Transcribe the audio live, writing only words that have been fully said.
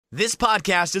This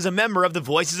podcast is a member of the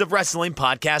Voices of Wrestling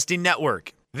Podcasting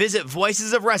Network. Visit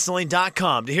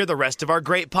voicesofwrestling.com to hear the rest of our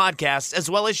great podcasts, as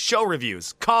well as show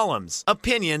reviews, columns,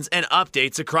 opinions, and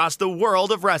updates across the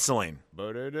world of wrestling.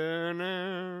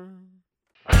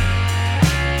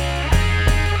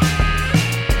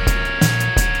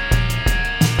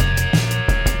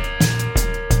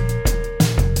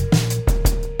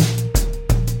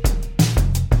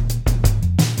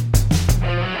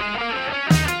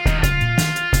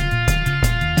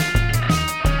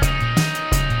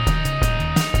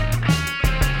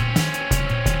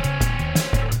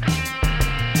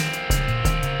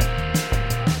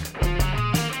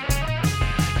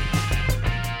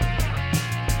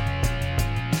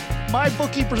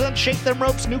 MyBookie presents Shake Them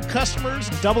Ropes. New customers,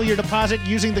 double your deposit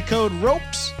using the code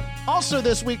ROPES. Also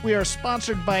this week, we are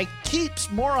sponsored by Keeps.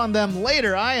 More on them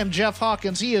later. I am Jeff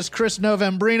Hawkins. He is Chris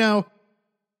Novembrino.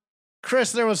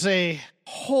 Chris, there was a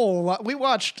whole lot. We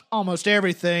watched almost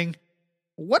everything.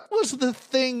 What was the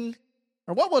thing,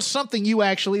 or what was something you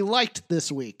actually liked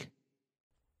this week?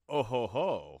 Oh, ho,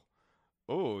 ho.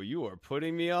 Oh, you are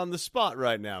putting me on the spot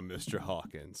right now, Mr.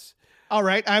 Hawkins. All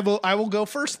right, I will go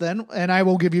first then, and I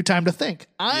will give you time to think.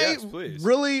 Yes, please.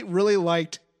 really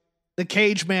liked the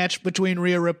cage match between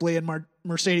Rhea Ripley and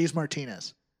Mercedes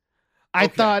Martinez. I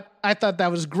thought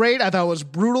that was great. I thought it was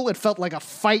brutal. It felt like a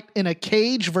fight in a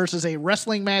cage versus a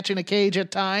wrestling match in a cage at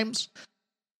times.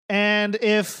 And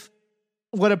if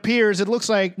what appears, it looks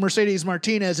like Mercedes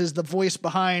Martinez is the voice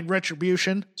behind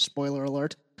Retribution, spoiler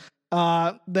alert,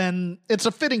 then it's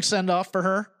a fitting send-off for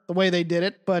her, the way they did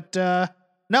it. But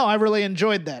no, I really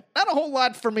enjoyed that. Not a whole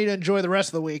lot for me to enjoy the rest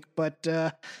of the week, but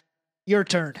your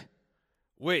turn.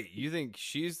 Wait, you think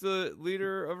she's the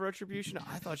leader of Retribution?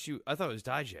 I thought it was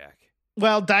Dijak.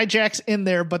 Well, Dijak's in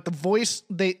there, but the voice,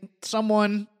 the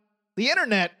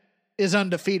internet is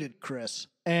undefeated, Chris.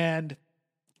 And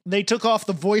they took off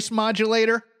the voice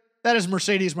modulator. That is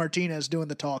Mercedes Martinez doing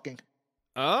the talking.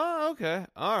 Oh, okay.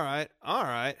 All right.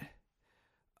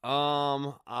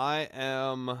 I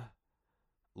am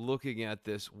looking at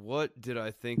this. What did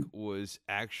I think was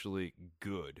actually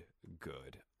good?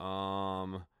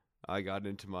 I got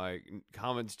into my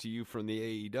comments to you from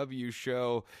the AEW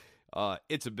show.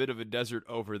 It's a bit of a desert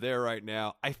over there right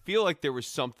now. I feel like there was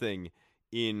something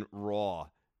in Raw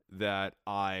that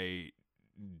I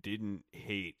didn't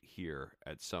hate here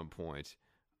at some point.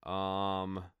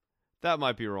 That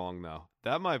might be wrong though.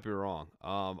 That might be wrong.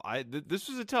 This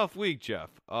was a tough week, Jeff.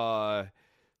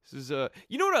 This is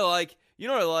you know what I like? You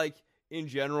know what I like in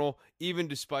general, even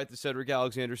despite the Cedric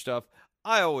Alexander stuff,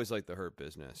 I always like the Hurt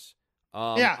Business.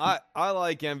 I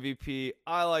like MVP.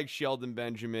 I like Shelton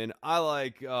Benjamin. I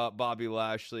like Bobby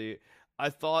Lashley. I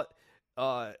thought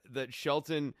that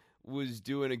Shelton was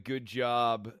doing a good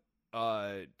job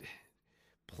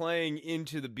playing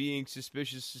into the being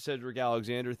suspicious to Cedric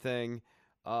Alexander thing.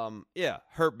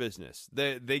 Hurt Business.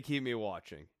 They keep me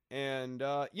watching. And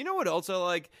you know what else I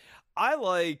like? I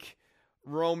like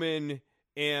Roman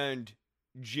and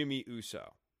Jimmy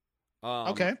Uso.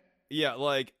 Okay. Yeah,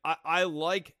 like I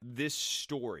like this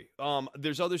story.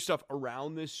 There's other stuff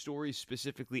around this story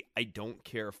specifically I don't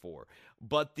care for,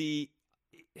 but the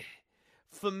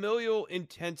familial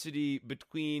intensity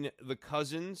between the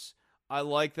cousins, I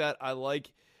like that. I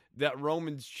like that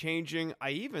Roman's changing. I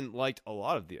even liked a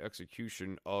lot of the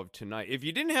execution of tonight. If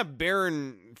you didn't have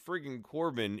Baron friggin'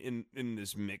 Corbin in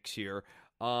this mix here,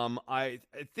 I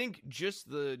think just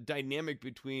the dynamic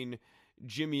between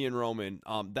Jimmy and Roman,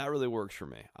 that really works for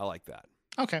me. I like that.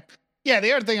 Okay. Yeah,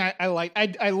 the other thing I liked,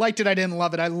 I liked it, I didn't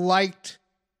love it. I liked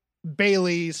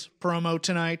Bayley's promo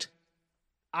tonight.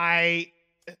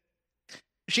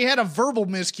 She had a verbal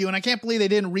miscue, and I can't believe they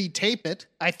didn't retape it.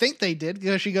 I think they did,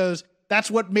 because she goes,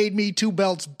 "That's what made me two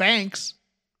belts Banks."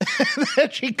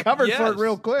 She covered for it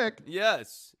real quick.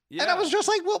 Yes. Yeah. And I was just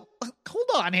like, well, hold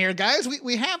on here, guys.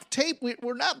 We have tape.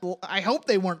 We're not, I hope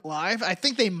they weren't live. I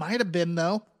think they might have been,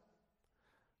 though.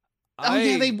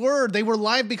 Yeah, they were. They were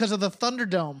live because of the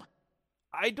Thunderdome.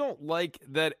 I don't like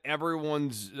that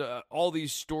everyone's, all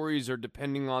these stories are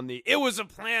depending on the, it was a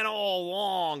plan all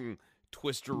along,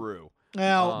 twisteroo.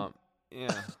 Well,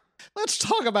 yeah. Let's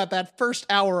talk about that first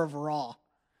hour of Raw.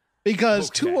 Because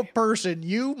to a person,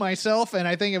 you, myself, and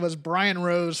I think it was Brian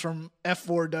Rose from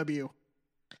F4W,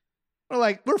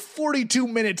 we're 42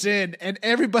 minutes in, and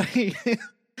everybody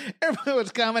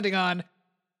was commenting on,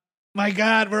 my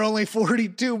God, we're only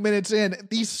 42 minutes in.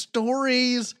 These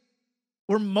stories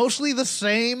were mostly the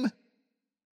same.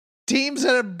 Teams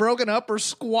that had broken up or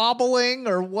squabbling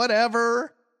or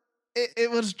whatever.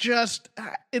 It was just,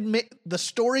 the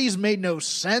stories made no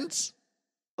sense.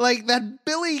 Like that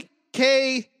Billy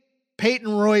Kay, Peyton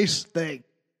Royce thing.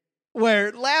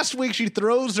 where last week she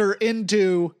throws her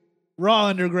into Raw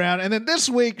Underground, and then this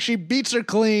week she beats her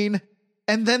clean,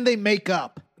 and then they make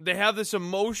up. They have this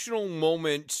emotional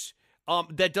moment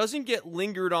that doesn't get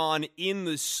lingered on in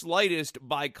the slightest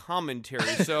by commentary.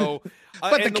 So,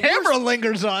 but the camera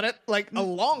lingers on it like a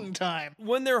long time.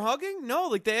 When they're hugging, no,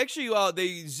 like they actually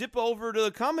they zip over to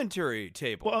the commentary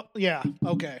table. Well, yeah,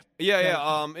 okay,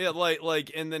 yeah,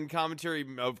 like, and then commentary,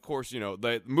 of course,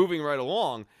 moving right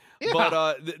along. Yeah.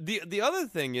 But the other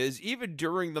thing is, even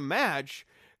during the match,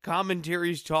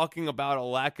 commentary's talking about a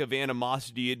lack of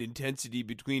animosity and intensity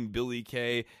between Billie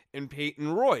Kay and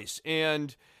Peyton Royce.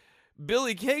 And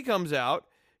Billie Kay comes out.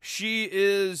 She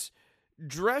is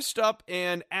dressed up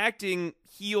and acting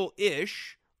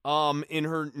heel-ish in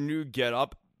her new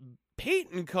getup.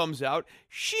 Peyton comes out.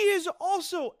 She is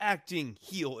also acting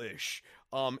heel-ish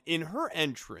in her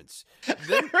entrance.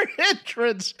 Her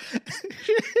entrance.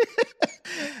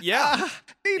 Yeah.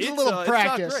 Needs a little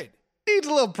practice. It's not great. Needs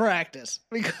a little practice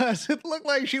because it looked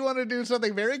like she wanted to do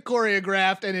something very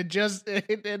choreographed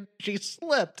and she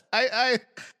slipped. I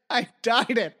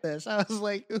died at this. I was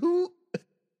like, who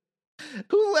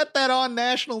let that on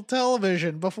national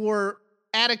television before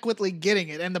adequately getting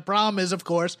it? And the problem is, of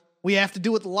course, we have to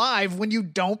do it live when you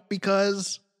don't,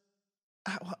 because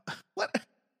what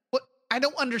I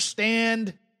don't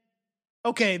understand.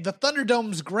 Okay, the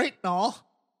Thunderdome's great and all,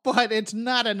 but it's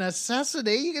not a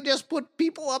necessity. You can just put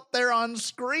people up there on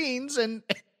screens and...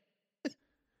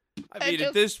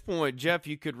 At this point, Jeff,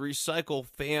 you could recycle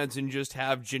fans and just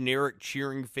have generic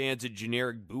cheering fans and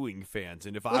generic booing fans.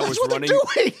 And if I was running...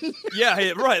 doing.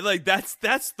 Yeah, right. Like, that's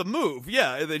the move.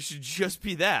 Yeah, it should just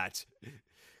be that.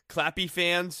 Clappy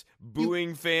fans,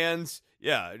 booing fans.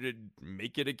 Yeah,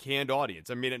 make it a canned audience.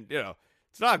 I mean,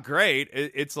 it's not great.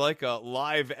 It's like a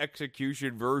live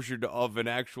execution version of an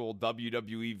actual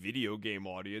WWE video game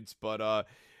audience, but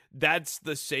that's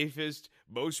the safest,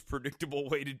 most predictable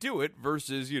way to do it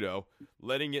versus,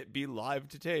 letting it be live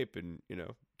to tape and,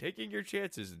 taking your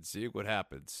chances and seeing what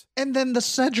happens. And then the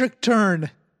Cedric turn.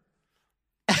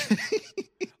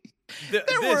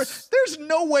 There's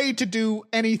no way to do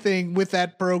anything with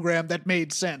that program that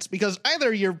made sense, because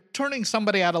either you're turning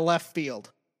somebody out of left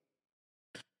field,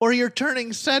 or you're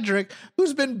turning Cedric,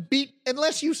 who's been beat,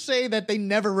 unless you say that they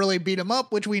never really beat him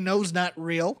up, which we know is not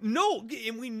real. No,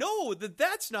 and we know that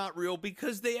that's not real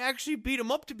because they actually beat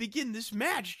him up to begin this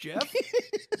match, Jeff.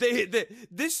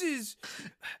 This is...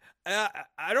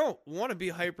 I don't want to be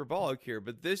hyperbolic here,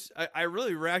 but I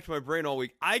really racked my brain all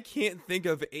week. I can't think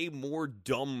of a more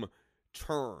dumb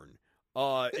turn.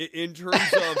 In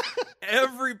terms of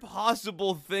every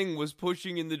possible thing was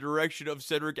pushing in the direction of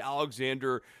Cedric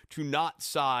Alexander to not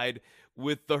side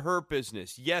with the Hurt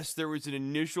Business. Yes, there was an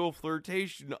initial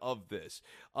flirtation of this.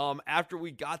 After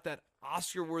we got that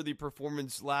Oscar-worthy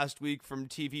performance last week from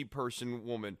TV person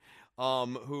woman,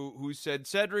 who said,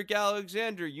 Cedric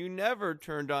Alexander, you never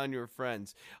turned on your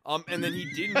friends. And then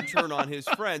he didn't turn on his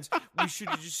friends. We should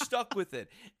have just stuck with it.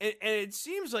 And it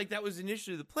seems like that was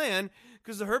initially the plan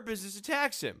because the Hurt Business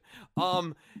attacks him.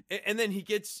 And then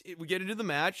we get into the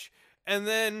match. And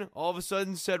then all of a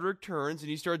sudden Cedric turns and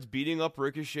he starts beating up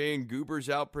Ricochet and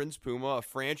goobers out Prince Puma, a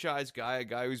franchise guy, a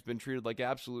guy who's been treated like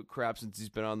absolute crap since he's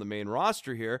been on the main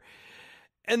roster here.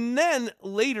 And then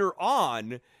later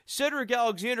on, Cedric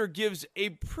Alexander gives a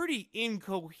pretty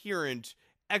incoherent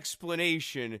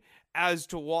explanation as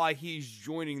to why he's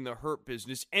joining the Hurt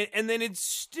Business. And then it's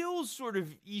still sort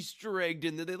of Easter egged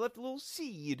in that they left a little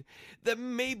seed that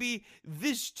maybe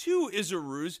this too is a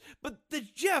ruse, but the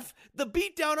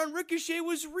beatdown on Ricochet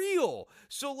was real.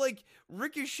 So like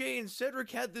Ricochet and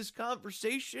Cedric had this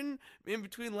conversation in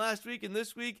between last week and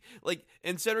this week,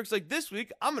 and Cedric's like, this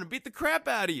week I'm going to beat the crap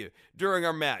out of you during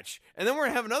our match. And then we're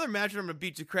going to have another match and I'm going to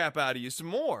beat the crap out of you some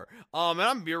more. And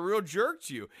I'm going to be a real jerk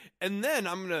to you. And then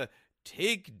I'm going to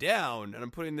take down, and I'm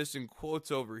putting this in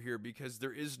quotes over here because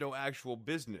there is no actual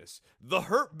business, the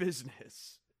Hurt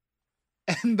Business.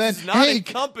 And then, it's not a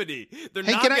company. They're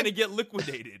not going to get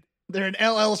liquidated. They're an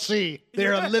LLC.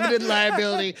 They're a limited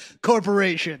liability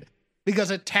corporation because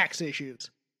of tax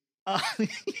issues.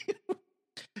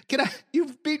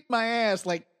 You've beat my ass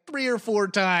like 3 or 4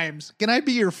 times. Can I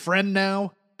be your friend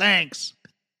now? Thanks.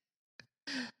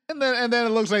 And then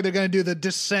it looks like they're going to do the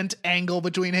descent angle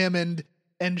between him and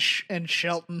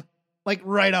Shelton, like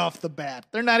right off the bat.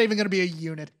 They're not even going to be a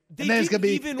unit. And then it's going to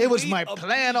be, it was my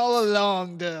plan all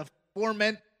along to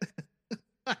foment.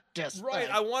 Just Right,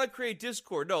 I want to create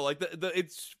discord. No, like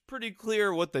it's pretty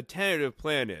clear what the tentative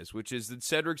plan is, which is that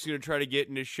Cedric's going to try to get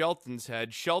into Shelton's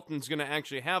head. Shelton's going to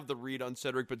actually have the read on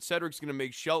Cedric, but Cedric's going to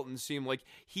make Shelton seem like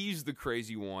he's the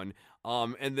crazy one,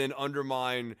 and then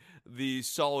undermine the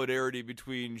solidarity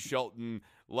between Shelton,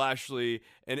 Lashley,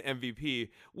 and MVP,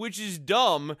 which is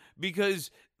dumb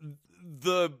because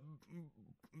the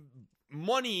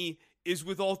money is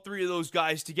with all three of those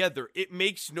guys together. It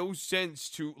makes no sense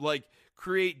to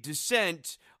create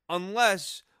dissent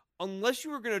unless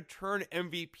you were going to turn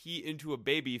MVP into a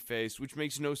babyface, which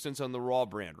makes no sense on the Raw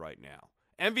brand right now.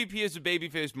 MVP as a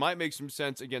babyface might make some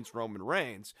sense against Roman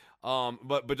Reigns,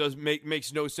 but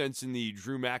makes no sense in the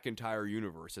Drew McIntyre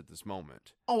universe at this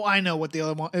moment. Oh, I know what the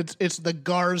other one. It's the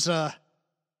Garza,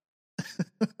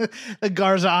 the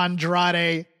Garza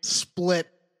Andrade split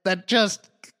that just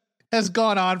has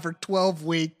gone on for 12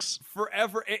 weeks.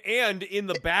 Forever, and in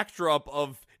the backdrop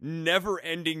of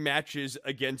never-ending matches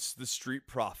against the Street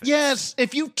Profits. Yes,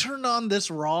 if you turn on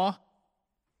this Raw,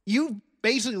 you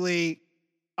basically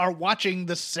are watching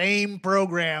the same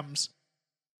programs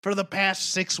for the past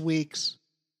 6 weeks.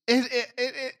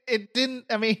 It didn't,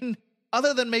 I mean,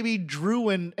 other than maybe Drew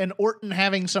and Orton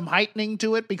having some heightening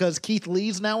to it because Keith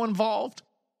Lee's now involved.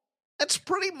 That's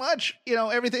pretty much,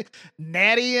 everything.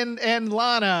 Natty and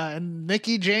Lana and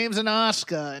Mickie James and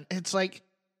Asuka. And it's like,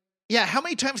 yeah, how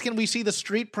many times can we see the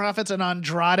Street Profits and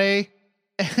Andrade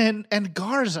and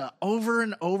Garza over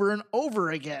and over and over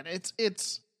again?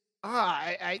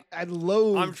 I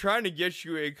loathe. I'm trying to get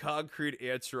you a concrete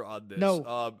answer on this.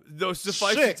 No. Though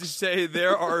suffice it to say,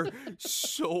 there are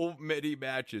so many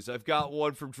matches. I've got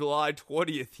one from July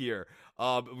 20th here.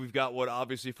 We've got one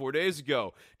obviously 4 days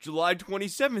ago. July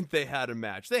 27th, they had a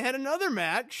match. They had another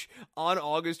match on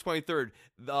August 23rd.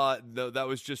 That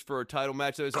was just for a title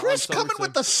match. That was Chris coming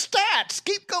with the stats.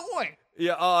 Keep going.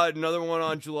 Yeah, another one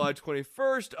on July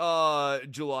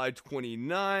 21st, July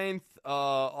 29th,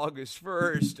 August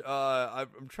 1st. I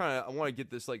want to get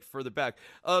this further back.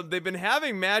 They've been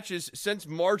having matches since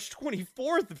March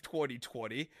 24th of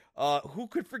 2020. Who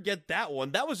could forget that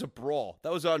one? That was a brawl.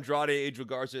 That was Andrade, Angel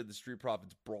Garza, and the Street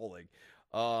Profits brawling.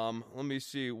 Let me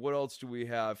see. What else do we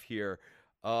have here?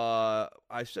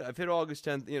 I've hit August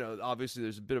 10th. Obviously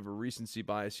there's a bit of a recency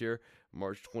bias here.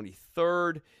 March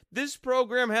 23rd. This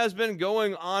program has been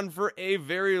going on for a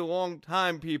very long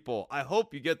time, people. I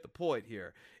hope you get the point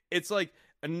here. It's like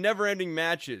a never-ending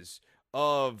matches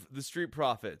of the Street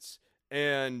Profits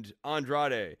and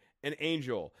Andrade and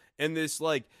Angel, and this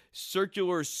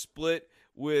circular split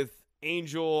with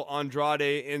Angel,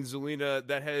 Andrade, and Zelina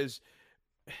that has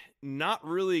not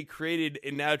really created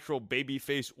a natural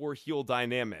babyface or heel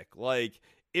dynamic.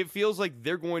 It feels like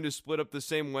they're going to split up the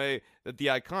same way that the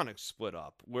Iconics split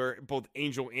up, where both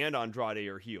Angel and Andrade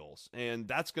are heels, and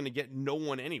that's going to get no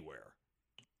one anywhere.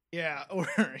 Yeah, or,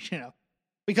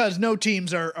 because no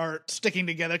teams are sticking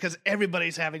together because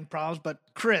everybody's having problems. But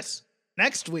Chris,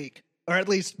 next week, or at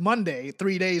least Monday,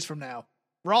 3 days from now,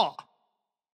 Raw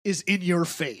is in your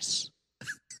face.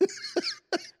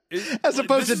 As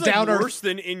opposed to downer. Worse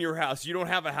than in your house. You don't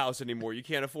have a house anymore. You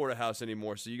can't afford a house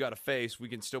anymore, so you got a face. We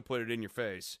can still put it in your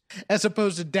face. As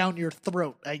opposed to down your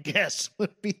throat, I guess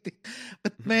would be.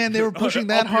 But man, they were pushing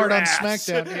that hard on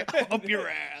SmackDown. Yeah, up your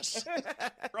ass.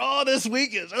 Raw this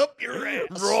week is up your ass.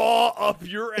 Raw up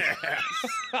your ass.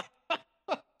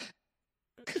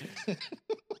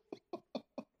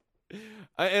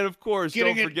 And of course,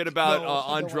 don't forget about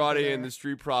Andrade and the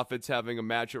Street Profits having a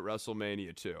match at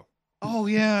WrestleMania too. Oh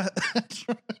yeah,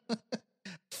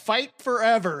 fight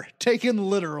forever,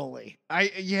 taken literally.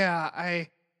 There's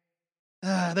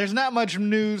not much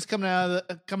news coming out of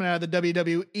the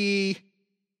WWE.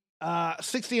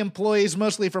 60 employees,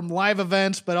 mostly from live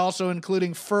events, but also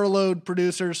including furloughed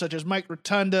producers such as Mike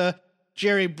Rotunda,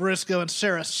 Jerry Briscoe, and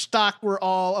Sarah Stock were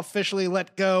all officially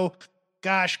let go.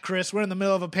 Gosh, Chris, we're in the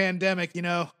middle of a pandemic.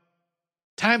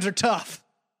 Times are tough.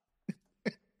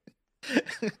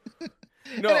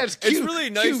 No, it's really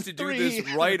nice to do this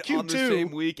right on the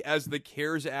same week as the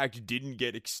CARES Act didn't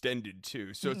get extended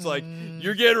too. So it's like,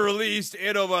 you're getting released,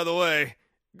 and oh, by the way,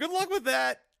 good luck with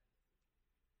that.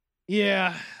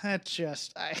 Yeah, that's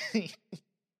just, it's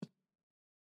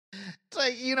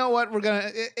like,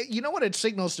 what it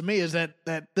signals to me is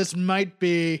that this might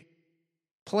be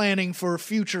planning for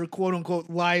future quote unquote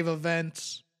live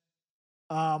events.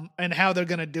 And how they're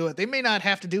going to do it. They may not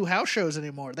have to do house shows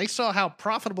anymore. They saw how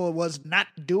profitable it was not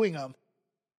doing them.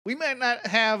 We might not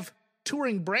have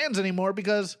touring brands anymore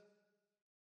because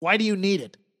why do you need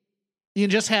it? You can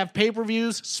just have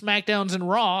pay-per-views, SmackDowns, and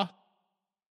Raw,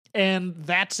 and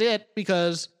that's it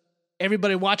because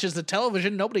everybody watches the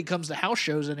television. Nobody comes to house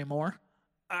shows anymore.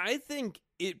 I think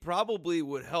it probably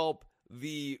would help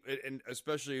and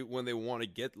especially when they want to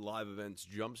get live events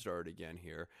jump-started again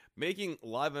here, making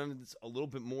live events a little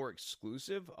bit more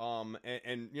exclusive.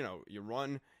 And you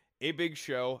run a big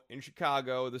show in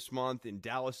Chicago this month, in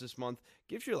Dallas this month,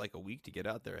 gives you like a week to get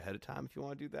out there ahead of time if you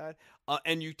want to do that.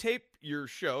 And you tape your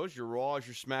shows, your Raws,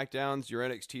 your SmackDowns, your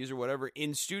NXTs or whatever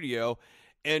in studio,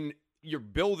 and you're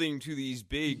building to these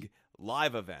big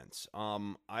live events.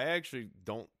 I actually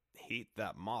don't hate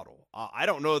that model. I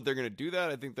don't know that they're going to do that.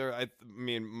 I think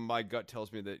my gut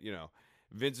tells me that,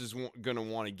 Vince is going to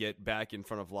want to get back in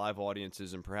front of live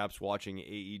audiences and perhaps watching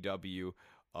AEW,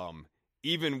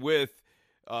 even with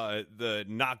the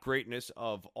not greatness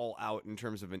of All Out in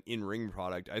terms of an in-ring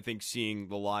product. I think seeing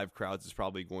the live crowds is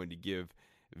probably going to give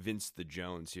Vince the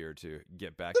Jones here to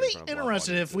get back in front of live audiences. It'll be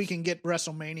interesting if we can get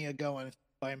WrestleMania going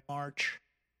by March.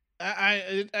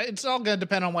 It's all going to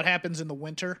depend on what happens in the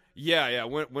winter. Yeah.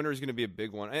 Winter is going to be a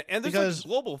big one. And there's a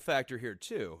global factor here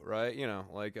too, right?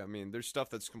 There's stuff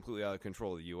that's completely out of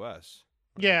control of the U.S.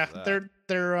 Yeah,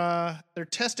 they're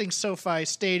testing SoFi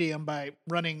Stadium by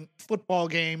running football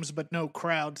games, but no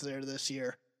crowds there this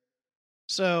year.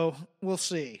 So we'll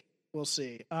see.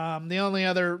 The only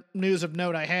other news of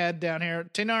note I had down here,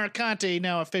 Taynara Conti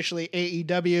now officially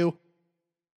AEW.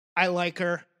 I like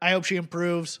her. I hope she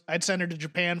improves. I'd send her to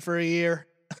Japan for a year.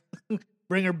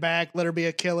 Bring her back. Let her be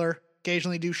a killer.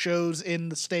 Occasionally do shows in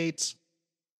the States.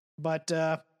 But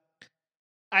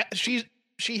she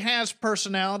has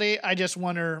personality. I just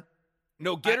want her...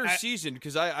 No, get her seasoned,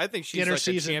 because I think she's like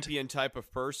seasoned. A champion type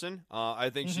of person. I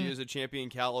think she is a champion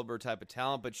caliber type of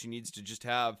talent, but she needs to just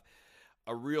have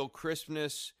a real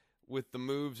crispness with the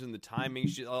moves and the timing.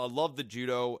 I love the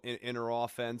judo in her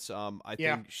offense. I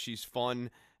think she's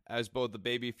fun as both the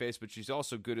baby face, but she's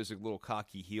also good as a little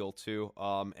cocky heel too.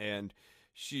 And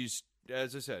she's,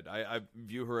 as I said, I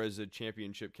view her as a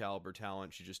championship caliber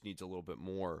talent. She just needs a little bit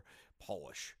more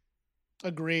polish.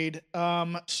 Agreed.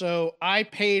 So I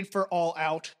paid for All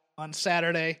Out on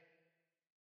Saturday.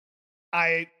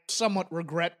 I somewhat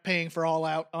regret paying for All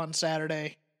Out on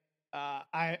Saturday.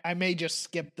 I may just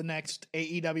skip the next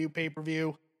AEW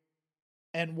pay-per-view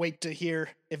and wait to hear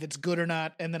if it's good or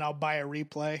not, and then I'll buy a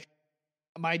replay.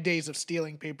 My days of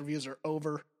stealing pay-per-views are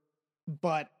over.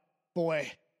 But,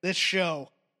 boy, this show,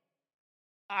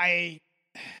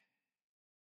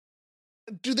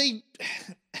 do they...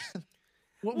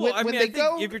 I think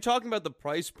if you're talking about the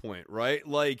price point, right?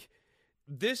 Like,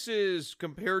 this is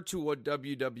compared to what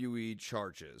WWE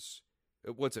charges.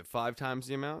 What's it, 5 times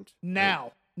the amount?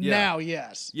 Now,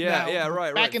 yes. Yeah,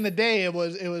 right. Back in the day, it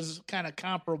was kind of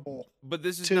comparable. But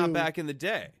this is not back in the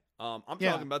day. I'm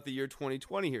talking about the year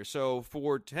 2020 here. So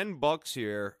for $10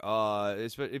 here,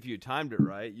 if you timed it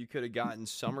right, you could have gotten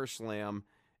SummerSlam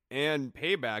and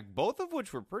Payback, both of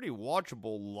which were pretty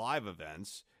watchable live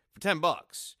events, for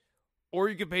 $10. Or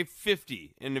you could pay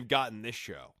 $50 and have gotten this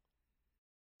show.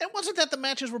 It wasn't that the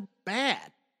matches were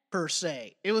bad, per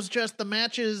se. It was just the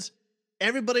matches,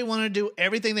 everybody wanted to do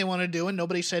everything they wanted to do, and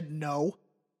nobody said no.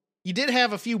 You did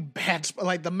have a few bad,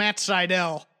 like the Matt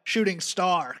Sydal shooting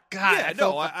star. God,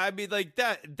 I mean, like,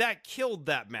 that killed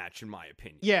that match, in my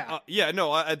opinion. Yeah. And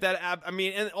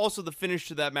also the finish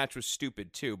to that match was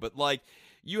stupid, too. But, like,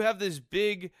 you have this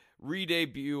big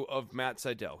re-debut of Matt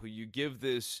Sydal, who you give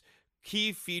this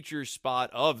key feature spot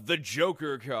of the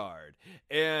Joker card,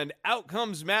 and out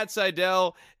comes Matt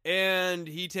Sydal, and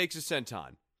he takes a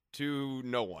senton to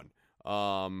no one.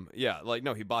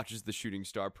 He botches the shooting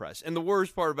star press. And the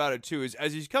worst part about it too is,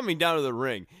 as he's coming down to the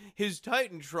ring, his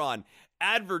Titantron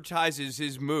advertises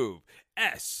his move,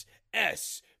 SSP.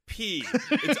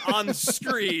 It's on the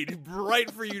screen right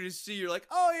for you to see. You're like,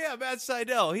 oh yeah, Matt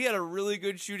Sydal, he had a really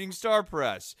good shooting star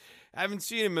press. I haven't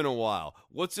seen him in a while.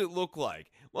 What's it look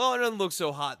like? Well, it doesn't look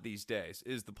so hot these days,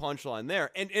 is the punchline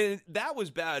there. And that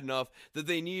was bad enough that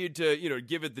they needed to,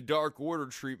 give it the Dark Order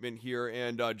treatment here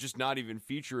and just not even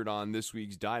feature it on this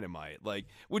week's Dynamite.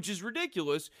 Which is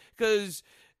ridiculous, because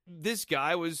this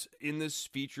guy was in this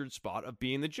featured spot of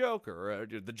being the Joker, or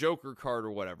the Joker card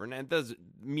or whatever. And that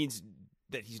means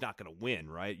that he's not going to win,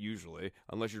 right? Usually,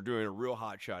 unless you're doing a real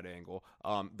hot shot angle.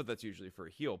 But that's usually for a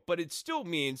heel. But it still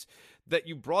means that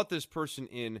you brought this person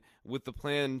in with the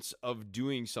plans of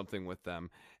doing something with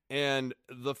them. And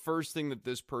the first thing that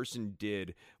this person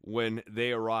did when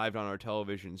they arrived on our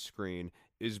television screen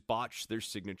is botch their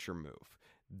signature move.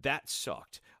 That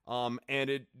sucked. And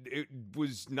it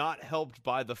was not helped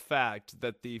by the fact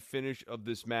that the finish of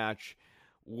this match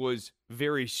was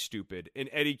very stupid. And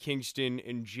Eddie Kingston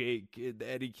and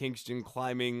Eddie Kingston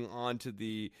climbing onto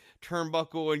the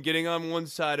turnbuckle and getting on one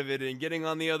side of it and getting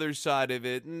on the other side of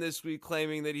it. And this week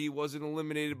claiming that he wasn't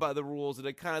eliminated by the rules. And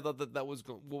I kind of thought that was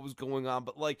what was going on.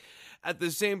 But like at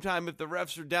the same time, if the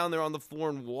refs are down there on the floor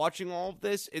and watching all of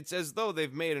this, it's as though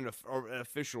they've made an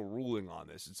official ruling on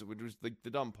this. Which was like the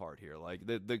dumb part here. Like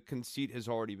the conceit has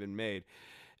already been made.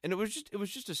 And it was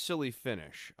just a silly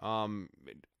finish.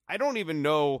 I don't even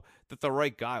know that the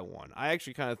right guy won. I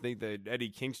actually kind of think that Eddie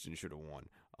Kingston should have won.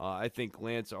 I think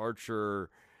Lance Archer,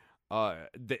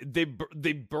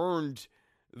 they burned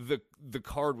the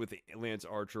card with Lance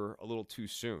Archer a little too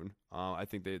soon. I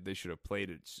think they should have played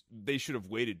it. They should have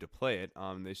waited to play it.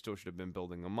 They still should have been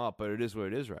building him up, but it is what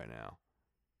it is right now.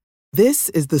 This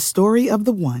is the story of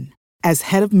the one. As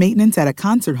head of maintenance at a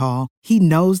concert hall, he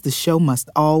knows the show must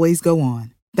always go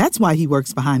on. That's why he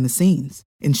works behind the scenes,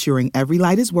 ensuring every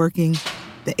light is working,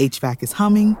 the HVAC is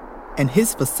humming, and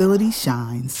his facility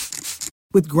shines.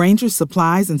 With Grainger's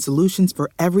supplies and solutions for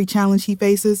every challenge he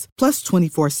faces, plus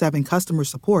 24/7 customer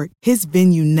support, his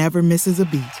venue never misses a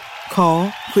beat. Call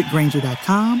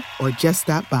quickgrainger.com or just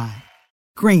stop by.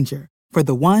 Grainger, for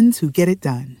the ones who get it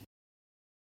done.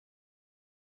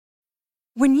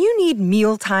 When you need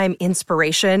mealtime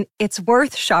inspiration, it's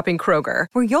worth shopping Kroger,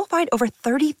 where you'll find over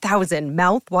 30,000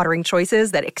 mouth-watering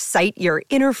choices that excite your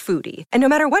inner foodie. And no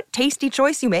matter what tasty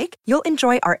choice you make, you'll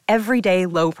enjoy our everyday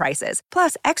low prices,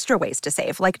 plus extra ways to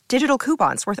save, like digital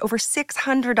coupons worth over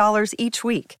 $600 each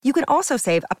week. You can also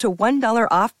save up to $1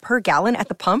 off per gallon at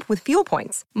the pump with fuel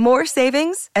points. More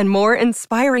savings and more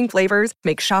inspiring flavors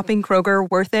make shopping Kroger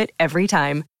worth it every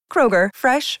time. Kroger,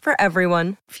 fresh for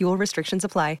everyone. Fuel restrictions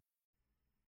apply.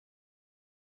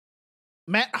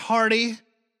 Matt Hardy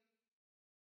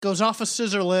goes off a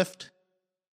scissor lift,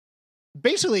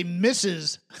 basically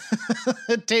misses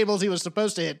tables he was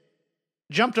supposed to hit,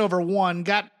 jumped over one,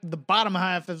 got the bottom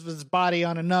half of his body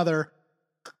on another.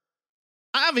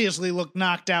 Obviously looked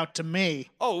knocked out to me.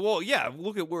 Oh, well, yeah,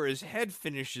 look at where his head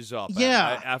finishes up.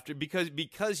 Yeah. After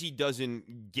because he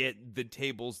doesn't get the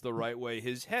tables the right way,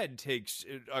 his head takes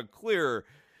a clear,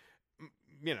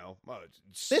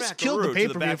 This killed the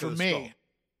pay-per-view for me. Skull.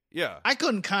 Yeah. I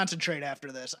couldn't concentrate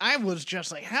after this. I was just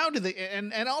like, how do they,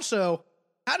 and also,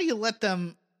 how do you let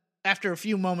them, after a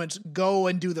few moments, go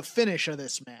and do the finish of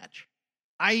this match?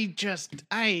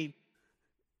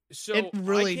 So it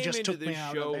really I came just into took this me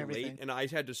out show of everything. late, and I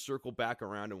had to circle back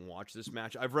around and watch this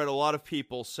match. I've read a lot of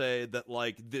people say that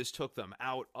like this took them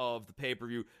out of the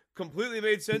pay-per-view. Completely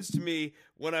made sense to me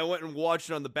when I went and watched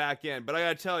it on the back end. But I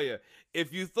gotta tell you,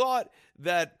 if you thought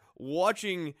that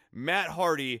watching Matt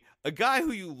Hardy, a guy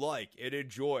who you like and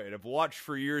enjoy and have watched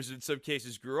for years, in some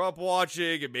cases grew up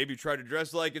watching and maybe tried to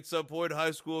dress like at some point in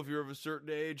high school if you're of a certain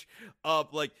age,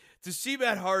 like to see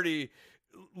Matt Hardy,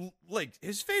 like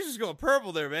his face was going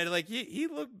purple there, man. Like he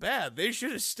looked bad. They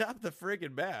should have stopped the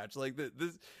friggin' match. Like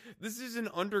this is an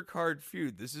undercard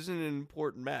feud. This isn't an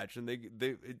important match, and they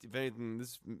if anything,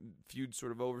 this feud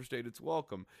sort of overstayed its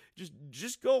welcome.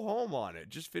 Just go home on it.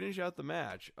 Just finish out the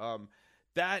match.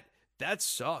 That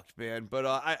sucked, man. But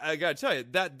I gotta tell you,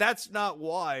 that's not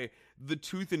why the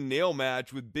tooth and nail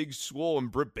match with Big Swole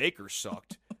and Britt Baker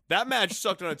sucked. That match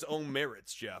sucked on its own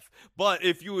merits, Jeff. But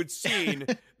if you had seen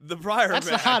the prior That's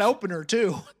match, the hot opener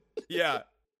too. Yeah.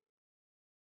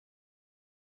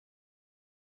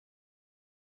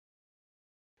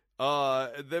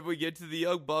 Then we get to the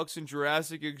Young Bucks and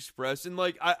Jurassic Express, and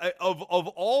like of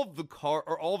all of the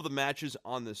all of the matches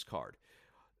on this card,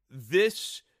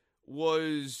 this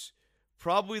was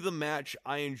probably the match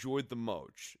I enjoyed the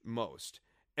most.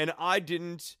 And I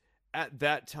didn't at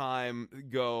that time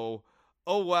go,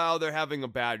 oh wow, they're having a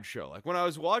bad show. Like when I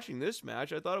was watching this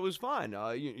match, I thought it was fine.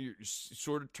 You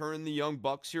sort of turn the Young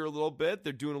Bucks here a little bit.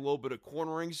 They're doing a little bit of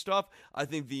cornering stuff. I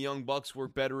think the Young Bucks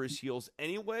work better as heels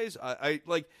anyways. I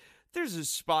like, there's a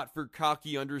spot for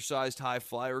cocky, undersized, high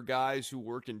flyer guys who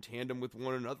work in tandem with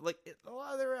one another. Like a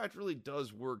lot of their match really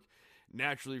does work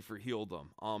naturally for heeldom.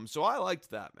 So I liked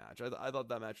that match. I thought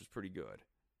that match was pretty good.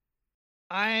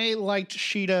 I liked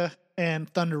Shida and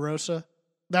Thunder Rosa.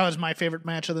 That was my favorite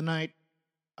match of the night.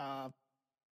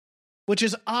 Which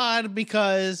is odd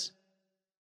because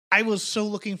I was so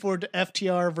looking forward to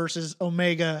FTR versus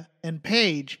Omega and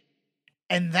Page,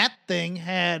 and that thing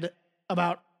had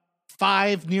about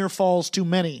 5 near falls too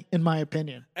many, in my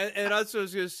opinion. And that's what I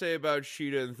was going to say about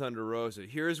Shida and Thunder Rosa.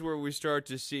 Here's where we start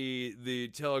to see the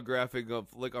telegraphing of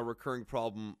like a recurring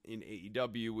problem in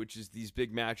AEW, which is these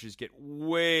big matches get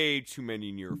way too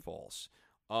many near falls.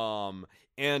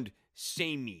 And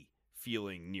samey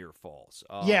feeling near falls.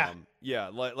 Yeah,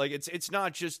 like it's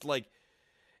not just like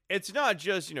it's not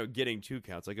just, getting 2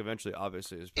 counts. Like, eventually,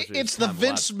 obviously, especially It's the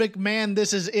Vince McMahon,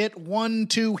 this is it, 1,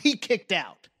 2, he kicked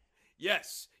out.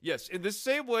 Yes. In the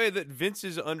same way that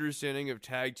Vince's understanding of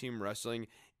tag team wrestling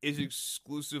is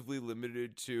exclusively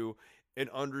limited to an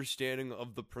understanding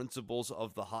of the principles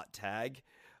of the hot tag.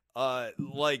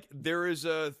 Like, there is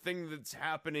a thing that's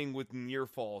happening with near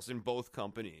falls in both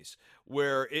companies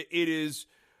where it is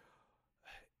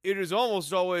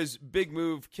almost always big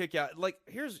move, kick out. Like,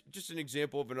 here's just an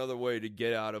example of another way to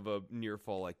get out of a near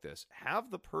fall like this. Have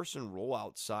the person roll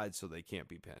outside so they can't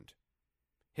be pinned.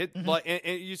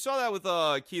 And you saw that with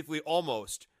Keith Lee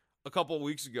almost a couple of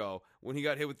weeks ago when he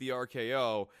got hit with the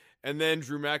RKO, and then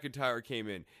Drew McIntyre came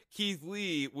in. Keith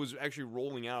Lee was actually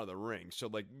rolling out of the ring, so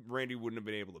like Randy wouldn't have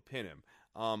been able to pin him.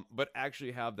 But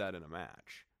actually have that in a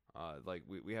match. Like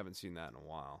we haven't seen that in a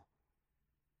while.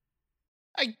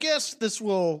 I guess this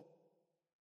will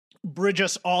bridge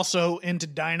us also into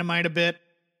Dynamite a bit.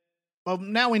 Well,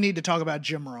 now we need to talk about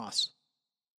Jim Ross.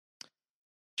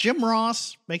 Jim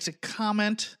Ross makes a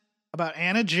comment about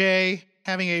Anna Jay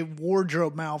having a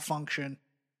wardrobe malfunction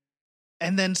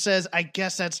and then says, I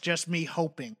guess that's just me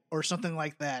hoping, or something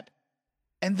like that.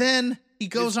 And then he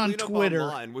goes on Twitter.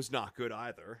 Online was not good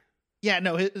either. Yeah,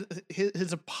 no,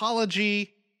 his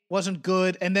apology wasn't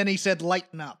good. And then he said,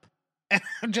 lighten up. And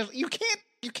I'm just, you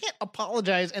can't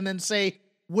apologize and then say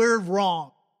we're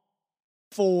wrong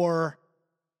for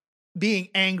being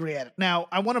angry at it. Now,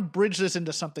 I want to bridge this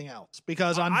into something else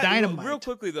because on Dynamite, real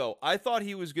quickly though, I thought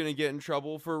he was going to get in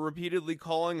trouble for repeatedly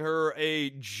calling her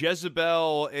a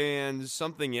Jezebel and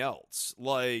something else.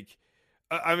 Like,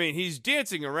 I mean, he's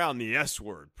dancing around the S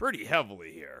word pretty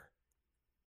heavily here.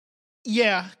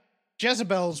 Yeah,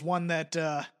 Jezebel's one that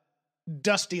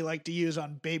Dusty liked to use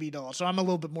on baby dolls, so I'm a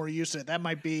little bit more used to it. That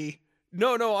might be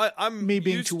I'm me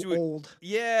being too old.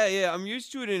 Yeah, I'm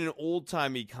used to it in an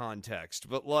old-timey context,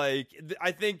 but like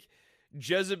I think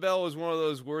Jezebel is one of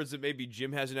those words that maybe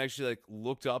Jim hasn't actually like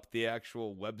looked up the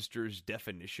actual Webster's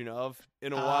definition of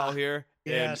in a while here.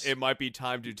 Yes. And it might be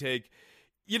time to take,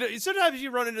 sometimes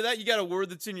you run into that. You got a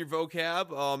word that's in your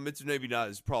vocab. It's maybe not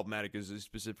as problematic as the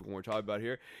specific one we're talking about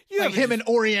here. Like him in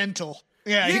Oriental.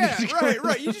 Yeah,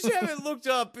 right. You just haven't looked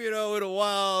up, in a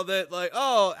while that like,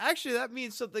 oh, actually that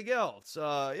means something else.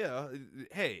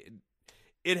 Hey,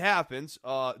 it happens.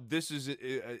 This is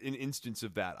an instance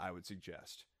of that, I would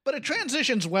suggest. But it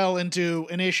transitions well into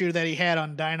an issue that he had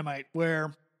on Dynamite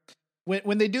where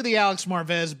when they do the Alex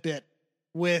Marvez bit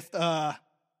with the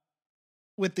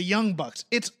Young Bucks,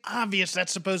 it's obvious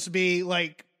that's supposed to be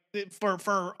like,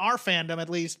 for our fandom at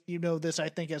least, this I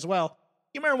think as well.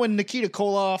 You remember when Nikita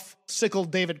Koloff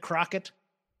sickled David Crockett?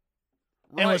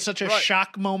 And it was such a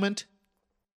shock moment.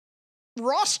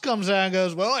 Ross comes out and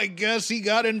goes, well, I guess he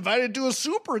got invited to a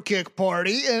super kick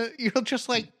party. And you're just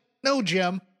like, no,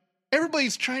 Jim.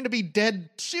 Everybody's trying to be dead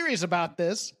serious about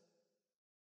this.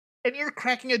 And you're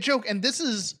cracking a joke. And this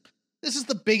is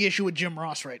the big issue with Jim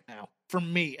Ross right now. For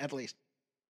me, at least.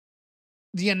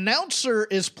 The announcer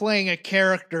is playing a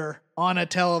character on a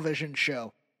television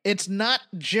show. It's not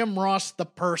Jim Ross the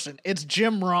person. It's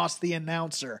Jim Ross the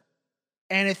announcer.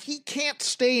 And if he can't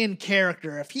stay in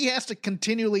character, if he has to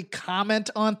continually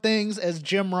comment on things as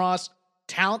Jim Ross,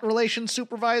 talent relations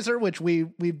supervisor, which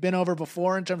we've been over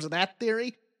before in terms of that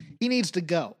theory, he needs to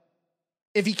go.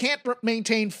 If he can't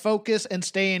maintain focus and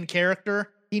stay in character,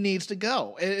 he needs to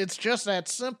go. It's just that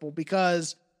simple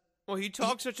because... Well, he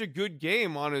talked such a good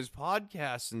game on his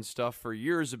podcasts and stuff for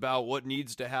years about what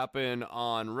needs to happen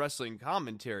on wrestling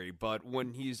commentary, but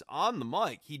when he's on the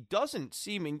mic, he doesn't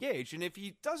seem engaged. And if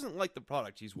he doesn't like the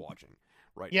product he's watching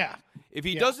now, if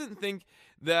he doesn't think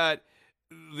that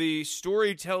the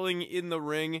storytelling in the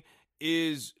ring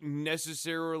is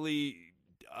necessarily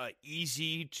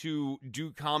easy to do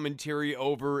commentary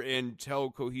over and tell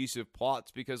cohesive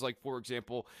plots, because like, for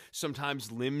example,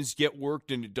 sometimes limbs get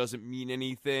worked and it doesn't mean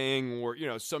anything, or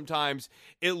sometimes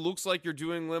it looks like you're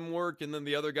doing limb work and then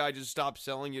the other guy just stops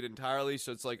selling it entirely,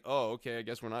 so it's like, oh, okay, I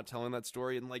guess we're not telling that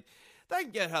story. And like, I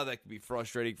get how that could be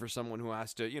frustrating for someone who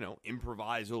has to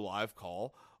improvise a live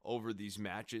call over these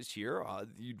matches here.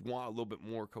 You'd want a little bit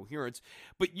more coherence,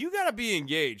 but you got to be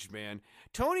engaged, man.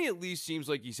 Tony at least seems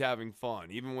like he's having fun,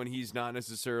 even when he's not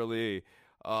necessarily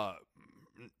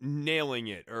nailing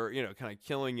it or, kind of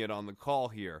killing it on the call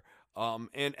here.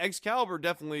 And Excalibur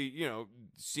definitely,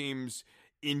 seems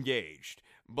engaged,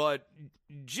 but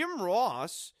Jim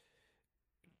Ross,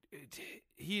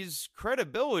 his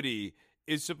credibility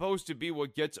is supposed to be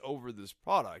what gets over this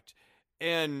product.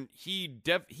 And he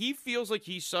feels like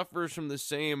he suffers from the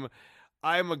same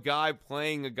I'm a guy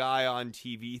playing a guy on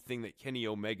TV thing that Kenny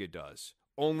Omega does,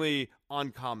 only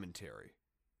on commentary.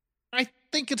 I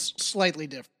think it's slightly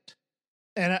different.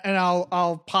 And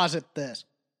I'll posit this.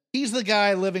 He's the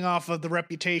guy living off of the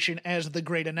reputation as the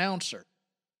great announcer.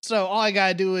 So all I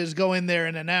gotta do is go in there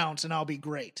and announce, and I'll be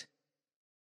great.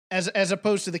 As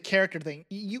opposed to the character thing,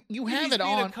 you have He's it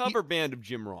being on. a cover band of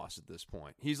Jim Ross at this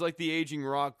point. He's like the aging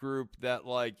rock group that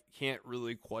like can't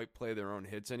really quite play their own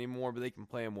hits anymore, but they can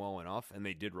play them well enough, and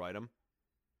they did write them.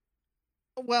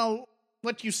 Well,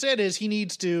 what you said is he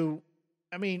needs to.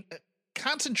 I mean,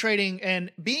 concentrating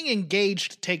and being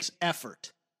engaged takes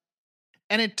effort.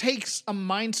 And it takes a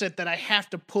mindset that I have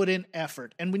to put in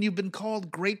effort. And when you've been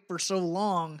called great for so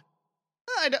long,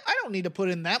 I don't need to put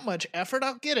in that much effort.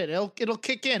 I'll get it. It'll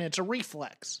kick in. It's a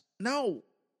reflex. No.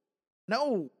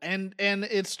 And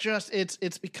it's just,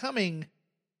 it's becoming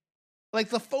like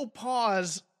the faux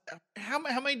pas. How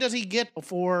many does he get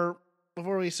before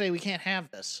we say we can't have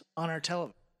this on our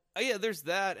television? Yeah, there's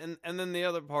that. And then the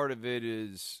other part of it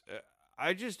is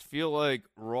I just feel like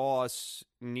Ross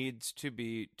needs to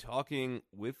be talking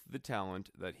with the talent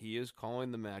that he is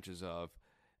calling the matches of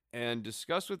and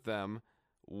discuss with them,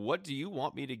 what do you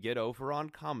want me to get over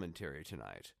on commentary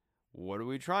tonight? What are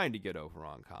we trying to get over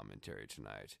on commentary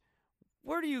tonight?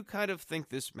 Where do you kind of think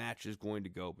this match is going to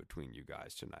go between you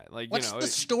guys tonight? Like, what's the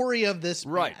story of this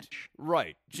match?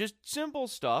 Right. Just simple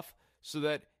stuff so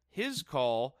that his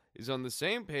call is on the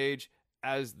same page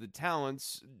as the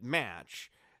talent's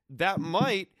match. That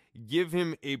might give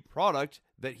him a product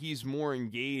that he's more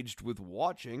engaged with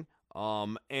watching,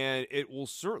 and it will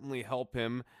certainly help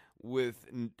him with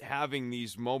having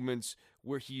these moments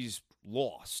where he's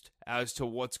lost as to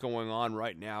what's going on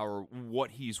right now or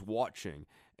what he's watching.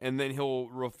 And then he'll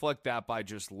reflect that by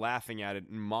just laughing at it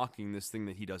and mocking this thing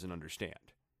that he doesn't understand.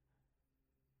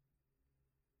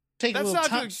 That's not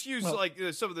to excuse like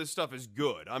some of this stuff is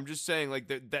good. I'm just saying like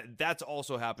that's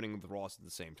also happening with Ross at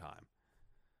the same time.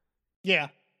 Yeah.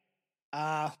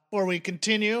 Before we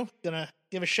continue, gonna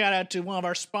give a shout out to one of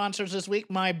our sponsors this week,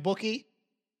 MyBookie.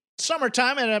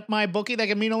 Summertime, and at MyBookie, that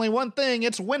can mean only one thing.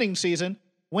 It's winning season.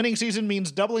 Winning season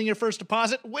means doubling your first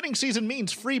deposit. Winning season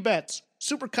means free bets,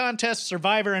 super contests,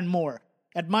 Survivor, and more.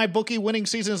 At MyBookie, winning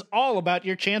season is all about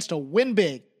your chance to win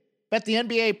big. Bet the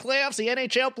NBA playoffs, the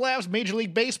NHL playoffs, Major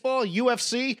League Baseball,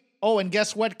 UFC. Oh, and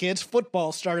guess what, kids?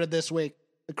 Football started this week.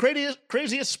 The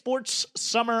craziest sports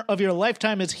summer of your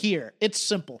lifetime is here. It's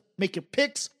simple. Make your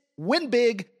picks, win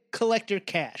big, collect your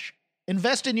cash.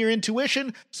 Invest in your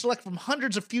intuition, select from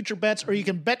hundreds of future bets, or you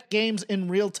can bet games in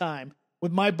real time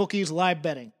with MyBookie's live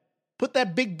betting. Put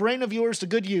that big brain of yours to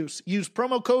good use. Use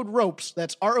promo code ROPES,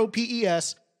 that's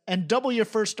ROPES, and double your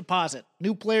first deposit.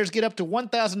 New players get up to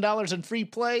 $1,000 in free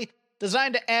play,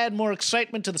 designed to add more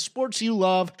excitement to the sports you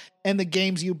love and the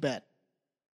games you bet.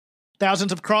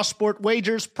 Thousands of cross-sport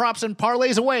wagers, props, and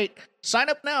parlays await. Sign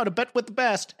up now to bet with the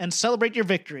best and celebrate your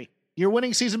victory. Your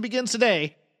winning season begins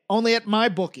today, only at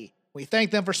MyBookie. We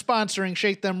thank them for sponsoring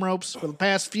Shake Them Ropes for the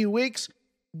past few weeks.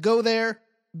 Go there,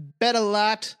 bet a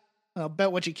lot,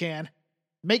 bet what you can,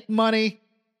 make money,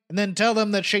 and then tell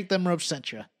them that Shake Them Ropes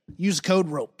sent you. Use code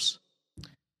ROPES.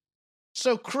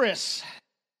 So, Chris,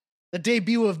 the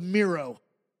debut of Miro.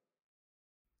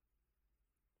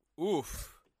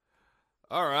 Oof.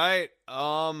 All right.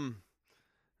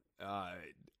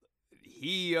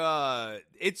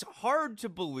 It's hard to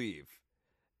believe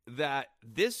that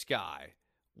this guy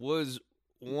was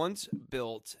once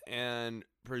built and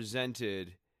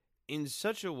presented in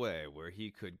such a way where he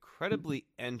could credibly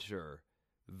enter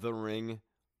the ring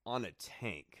on a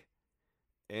tank.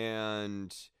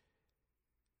 And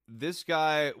this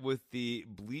guy with the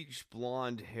bleach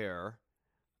blonde hair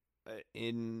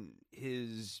in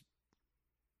his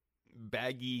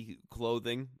baggy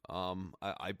clothing.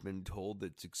 I've been told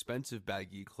it's expensive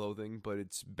baggy clothing, but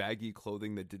it's baggy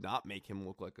clothing that did not make him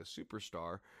look like a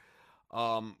superstar.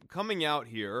 Coming out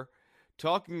here,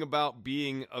 talking about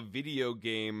being a video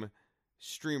game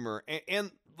streamer.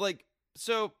 And like,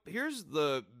 so here's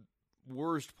the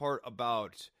worst part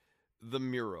about the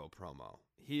Miro promo.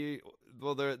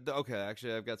 Okay,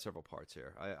 actually, I've got several parts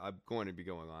here. I'm going to be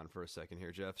going on for a second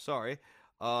here, Jeff. Sorry.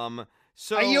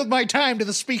 So I yield my time to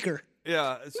the speaker.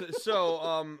 Yeah.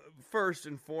 So first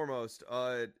and foremost,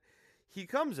 he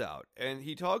comes out and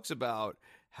he talks about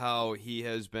how he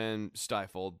has been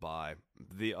stifled by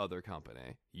the other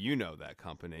company. You know that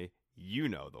company. You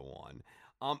know the one.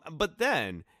 But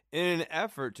then, in an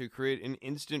effort to create an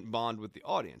instant bond with the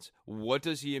audience, what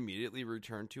does he immediately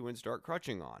return to and start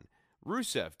crutching on?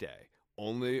 Rusev Day.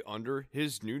 Only under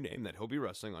his new name that he'll be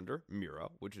wrestling under,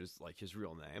 Miro, which is like his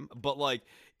real name. But like,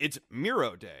 it's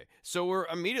Miro Day. So we're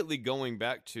immediately going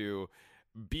back to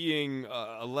being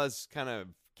a less kind of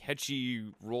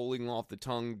catchy, rolling off the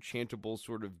tongue, chantable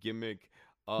sort of gimmick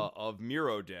of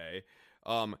Miro Day.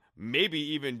 Maybe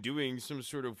even doing some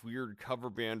sort of weird cover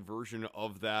band version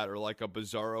of that, or like a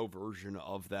bizarro version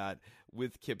of that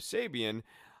with Kip Sabian.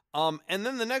 And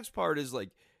then the next part is like,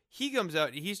 he comes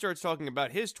out, he starts talking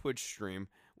about his Twitch stream,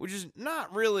 which is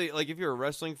not really, like, if you're a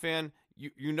wrestling fan,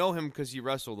 you know him because he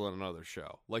wrestled on another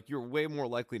show. Like, you're way more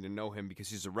likely to know him because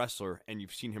he's a wrestler and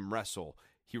you've seen him wrestle.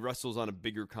 He wrestles on a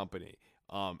bigger company.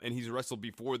 And he's wrestled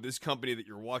before this company that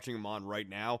you're watching him on right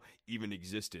now even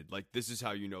existed. Like, this is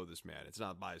how you know this man. It's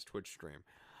not by his Twitch stream.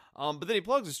 But then he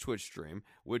plugs his Twitch stream,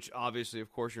 which obviously,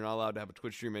 of course, you're not allowed to have a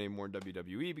Twitch stream anymore in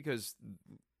WWE because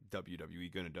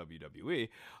WWE going to WWE.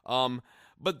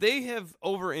 But they have,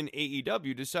 over in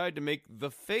AEW, decided to make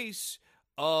the face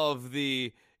of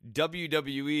the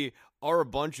WWE are a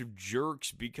bunch of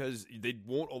jerks because they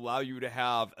won't allow you to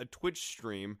have a Twitch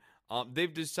stream.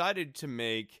 They've decided to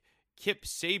make Kip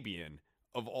Sabian,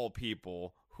 of all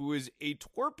people, who is a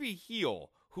twerpy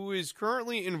heel, who is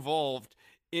currently involved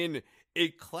in a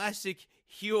classic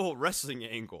heel wrestling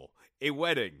angle, a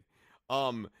wedding.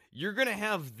 You're going to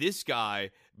have this guy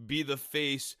be the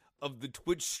face of the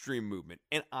Twitch stream movement.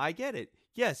 And I get it.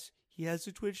 Yes, he has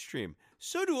a Twitch stream.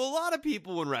 So do a lot of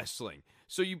people in wrestling.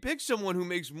 So you pick someone who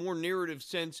makes more narrative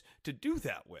sense to do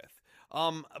that with.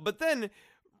 But then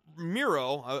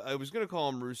Miro, I was going to call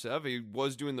him Rusev. He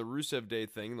was doing the Rusev Day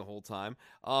thing the whole time.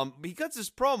 He cuts his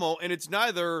promo, and it's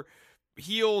neither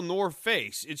heel nor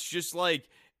face. It's just like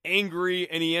angry,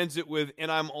 and he ends it with,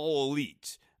 and I'm all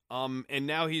elite. And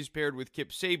now he's paired with Kip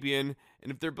Sabian,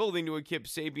 and if they're building to a Kip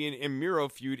Sabian and Miro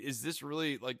feud, is this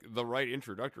really like the right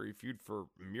introductory feud for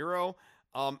Miro?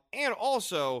 And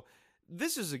also,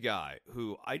 this is a guy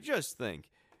who I just think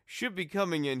should be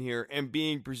coming in here and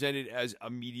being presented as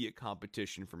immediate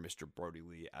competition for Mr. Brody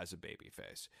Lee as a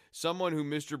babyface. Someone who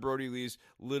Mr. Brody Lee's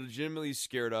legitimately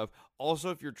scared of. Also,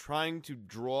 if you're trying to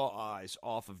draw eyes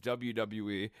off of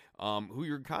WWE, who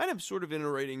you're kind of sort of in a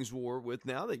ratings war with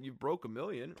now that you broke 1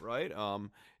 million, right?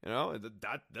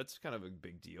 That's kind of a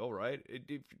big deal, right?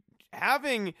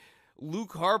 Having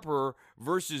Luke Harper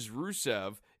versus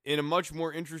Rusev in a much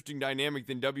more interesting dynamic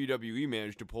than WWE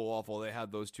managed to pull off while they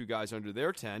had those two guys under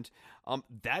their tent,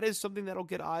 that is something that'll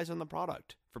get eyes on the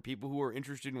product for people who are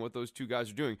interested in what those two guys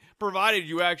are doing, provided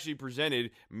you actually presented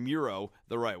Miro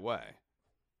the right way.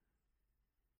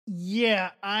 Yeah,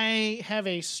 I have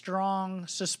a strong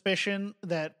suspicion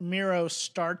that Miro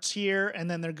starts here and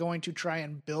then they're going to try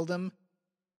and build him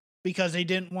because they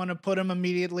didn't want to put him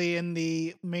immediately in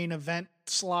the main event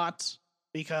slots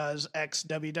because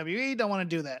ex-WWE don't want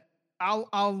to do that.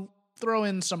 I'll throw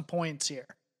in some points here.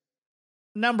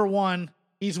 Number one,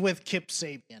 he's with Kip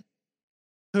Sabian,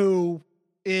 who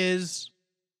is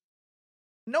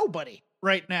nobody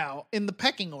right now in the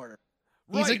pecking order.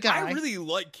 He's a guy. I really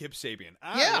like Kip Sabian.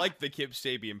 I like the Kip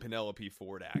Sabian Penelope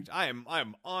Ford act. I am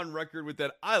on record with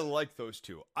that. I like those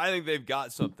two. I think they've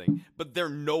got something, but they're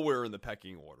nowhere in the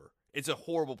pecking order. It's a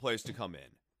horrible place to come in.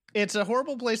 It's a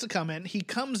horrible place to come in. He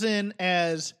comes in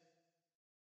as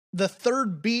the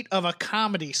third beat of a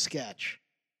comedy sketch.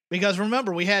 Because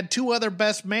remember, we had two other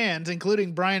best mans,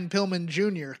 including Brian Pillman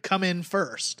Jr., come in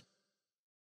first.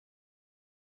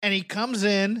 And he comes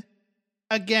in,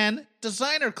 again,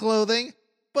 designer clothing,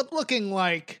 but looking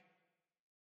like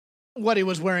what he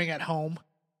was wearing at home,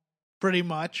 pretty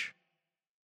much.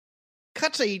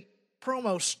 Cuts a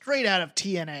promo straight out of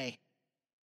TNA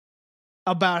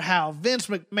about how Vince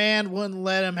McMahon wouldn't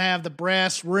let him have the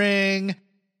brass ring,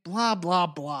 blah, blah,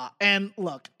 blah. And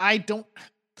look,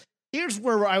 here's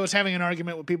where I was having an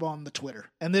argument with people on the Twitter,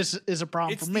 and this is a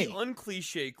problem for me. It's the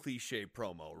uncliche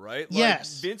promo, right? Like,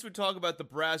 yes. Vince would talk about the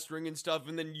brass ring and stuff,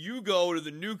 and then you go to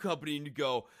the new company and you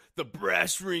go, the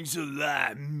brass ring's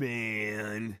alive,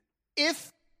 man.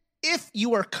 If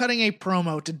you are cutting a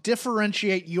promo to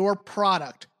differentiate your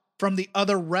product from the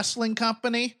other wrestling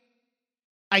company,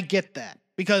 I get that,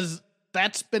 because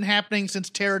that's been happening since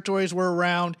territories were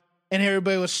around and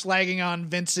everybody was slagging on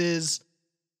Vince's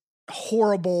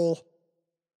horrible,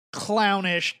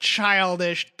 clownish,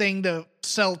 childish thing to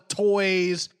sell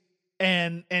toys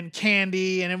and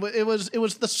candy, and it was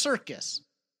the circus.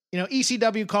 You know,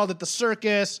 ECW called it the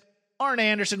circus. Arn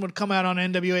Anderson would come out on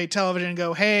NWA television and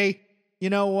go, "Hey, you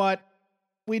know what?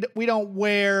 We don't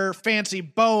wear fancy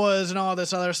boas and all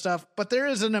this other stuff, but there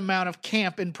is an amount of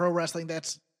camp in pro wrestling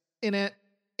that's in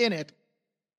it.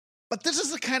 But this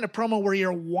is the kind of promo where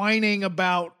you're whining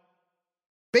about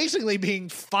basically being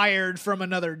fired from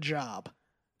another job."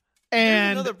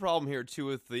 And there's another problem here too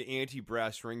with the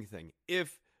anti-brass ring thing.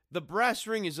 If the brass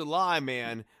ring is a lie,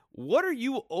 man, what are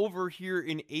you over here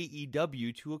in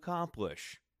AEW to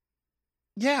accomplish?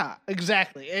 Yeah,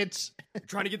 exactly. It's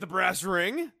trying to get the brass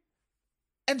ring.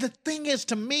 And the thing is,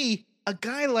 to me, a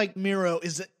guy like Miro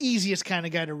is the easiest kind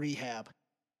of guy to rehab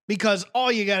because all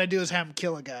you got to do is have him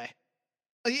kill a guy.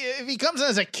 If he comes in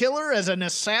as a killer, as an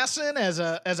assassin, as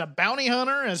a bounty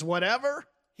hunter, as whatever,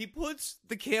 he puts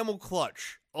the camel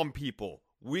clutch on people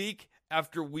week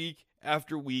after week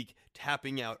after week,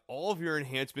 tapping out all of your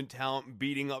enhancement talent,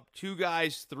 beating up 2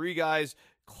 guys, 3 guys,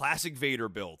 classic Vader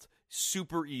build.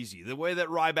 Super easy. The way that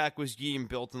Ryback was being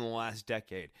built in the last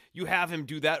decade. You have him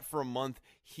do that for a month,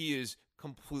 he is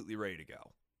completely ready to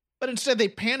go. But instead they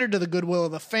pandered to the goodwill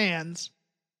of the fans,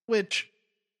 which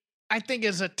I think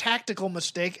is a tactical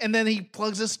mistake. And then he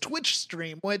plugs his Twitch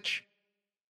stream, which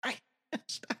I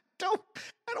don't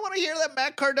want to hear that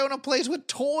Matt Cardona plays with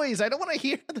toys. I don't want to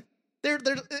hear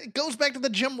it goes back to the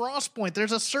Jim Ross point.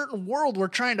 There's a certain world we're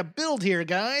trying to build here,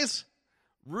 guys.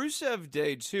 Rusev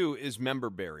Day 2 is member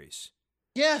berries.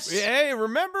 Yes. Hey,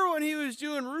 remember when he was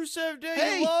doing Rusev Day?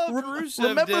 Hey, you loved Rusev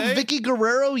remember Day. Vicky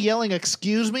Guerrero yelling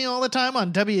 "excuse me" all the time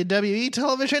on WWE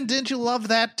television? Didn't you love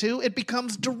that too? It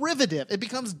becomes derivative. It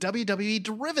becomes WWE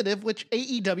derivative, which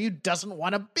AEW doesn't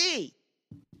want to be.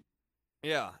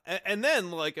 Yeah, and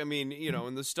then, like, I mean, you know,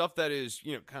 and the stuff that is,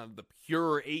 you know, kind of the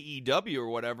pure AEW or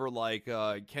whatever, like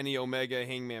Kenny Omega,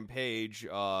 Hangman Page,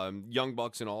 Young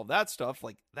Bucks, and all of that stuff,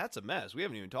 like, that's a mess. We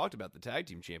haven't even talked about the Tag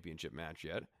Team Championship match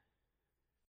yet.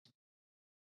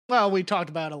 Well, we talked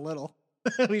about it a little.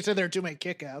 We said there are too many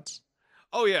kickouts.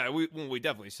 Oh, yeah, we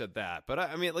definitely said that. But,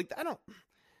 I mean, like,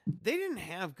 they didn't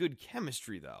have good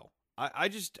chemistry, though.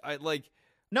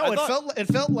 No, it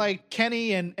felt like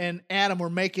Kenny and Adam were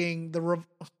making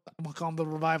we'll call them the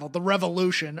revival, the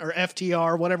revolution, or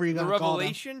FTR, whatever you're going to call them. The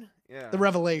revelation? Yeah. The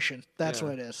revelation. That's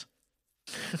what it is.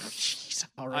 Jeez,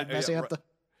 all right, messing up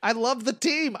I love the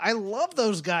team. I love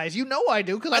those guys. You know I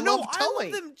do, because I love Tully.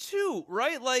 I love them too,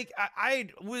 right? Like, I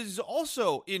was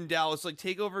also in Dallas, like,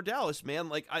 TakeOver Dallas, man.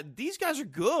 Like, these guys are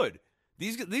good.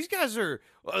 These guys are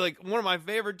like one of my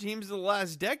favorite teams of the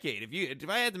last decade. If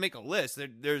I had to make a list,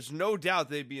 there's no doubt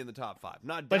they'd be in the top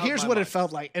 5. But here's what it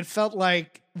felt like. It felt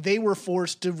like they were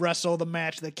forced to wrestle the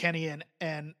match that Kenny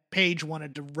and Paige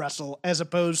wanted to wrestle, as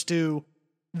opposed to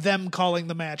them calling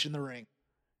the match in the ring.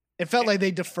 It felt like they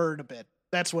deferred a bit.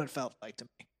 That's what it felt like to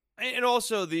me. And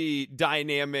also the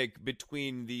dynamic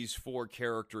between these 4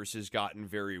 characters has gotten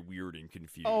very weird and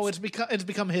confused. Oh, it's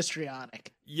become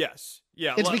histrionic. Yes.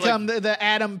 Yeah. It's become the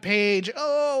Adam Page,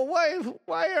 oh,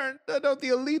 why don't the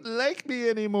Elite like me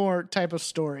anymore type of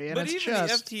story. And but it's even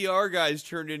just the FTR guys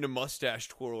turned into mustache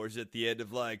twirlers at the end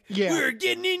of like, yeah. We were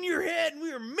getting in your head and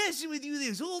we were messing with you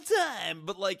this whole time.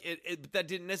 But like that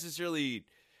didn't necessarily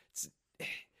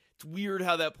it's weird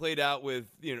how that played out with,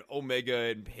 you know, Omega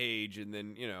and Page, and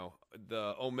then, you know,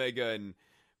 the Omega and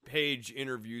Page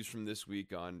interviews from this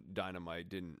week on Dynamite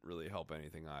didn't really help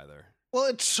anything either. Well,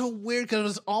 it's so weird because it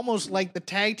was almost like the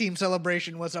tag team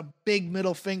celebration was a big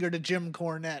middle finger to Jim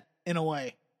Cornette in a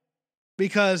way,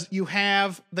 because you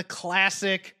have the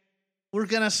classic, we're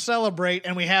going to celebrate,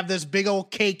 and we have this big old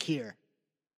cake here.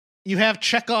 You have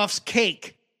Chekhov's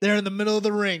cake there in the middle of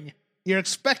the ring. You're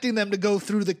expecting them to go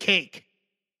through the cake,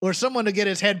 or someone to get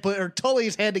his head put, or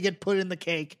Tully's head to get put in the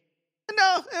cake.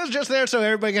 No, it was just there so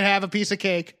everybody could have a piece of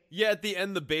cake. Yeah, at the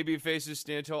end, the baby faces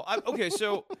stand tall. Okay,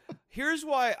 so here's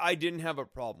why I didn't have a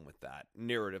problem with that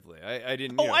narratively. I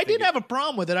didn't. I didn't have a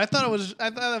problem with it. I thought it was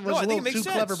a little too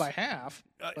clever by half.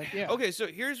 But yeah. Okay, so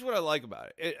here's what I like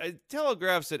about it. It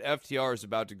telegraphs that FTR is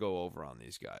about to go over on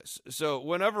these guys. So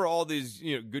whenever all these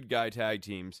good guy tag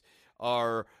teams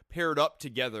are paired up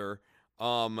together,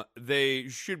 they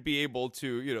should be able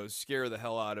to, scare the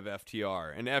hell out of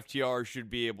FTR, and FTR should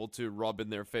be able to rub in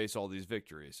their face all these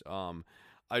victories. I'm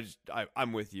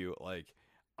with you. Like,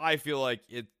 I feel like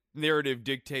narrative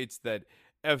dictates that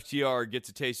FTR gets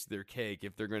a taste of their cake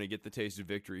if they're going to get the taste of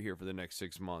victory here for the next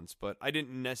 6 months. But I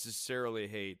didn't necessarily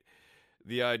hate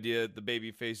the idea that the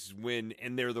baby faces win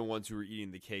and they're the ones who are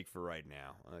eating the cake for right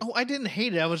now. I didn't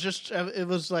hate it. I was just, it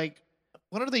was like,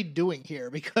 what are they doing here?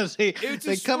 Because they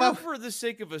come up for the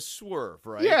sake of a swerve,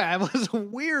 right? Yeah, it was a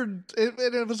weird.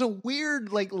 It was a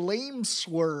weird, like, lame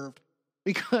swerve,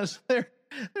 because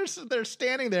they're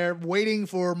standing there waiting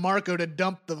for Marco to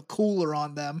dump the cooler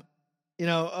on them.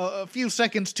 A few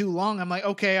seconds too long. I'm like,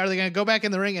 okay, are they going to go back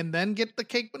in the ring and then get the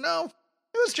cake? But no,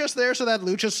 it was just there so that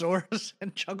Luchasaurus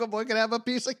and Jungle Boy could have a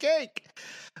piece of cake.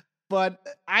 But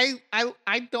I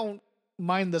don't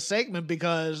mind the segment,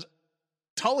 because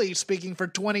Tully, speaking for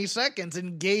 20 seconds,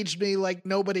 engaged me like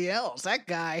nobody else. That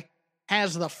guy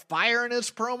has the fire in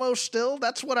his promo still.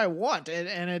 That's what I want.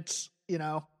 And it's,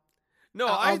 No,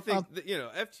 I think that,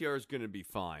 FTR is going to be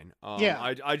fine. Yeah.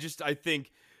 I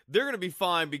think they're going to be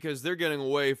fine because they're getting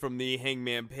away from the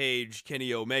Hangman Page,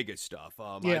 Kenny Omega stuff.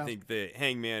 I think the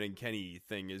Hangman and Kenny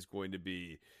thing is going to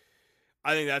be,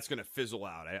 I think that's going to fizzle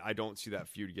out. I don't see that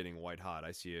feud getting white hot.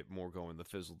 I see it more going the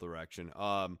fizzle direction.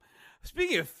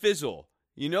 Speaking of fizzle,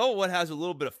 you know what has a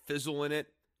little bit of fizzle in it?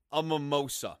 A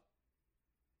mimosa.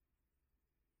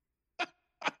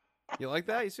 You like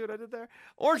that? You see what I did there?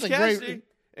 Orange Cassidy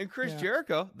and Chris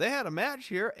Jericho, they had a match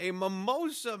here, a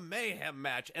Mimosa Mayhem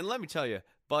match. And let me tell you,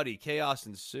 buddy, chaos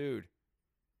ensued.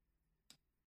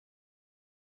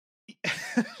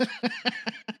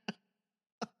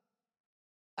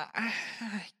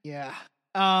 Yeah.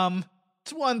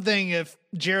 It's one thing if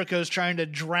Jericho's trying to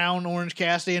drown Orange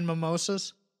Cassidy in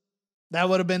mimosas. That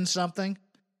would have been something.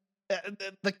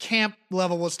 The camp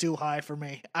level was too high for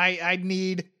me. I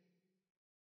need,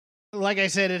 like I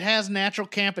said, it has natural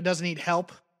camp. It doesn't need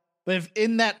help. But if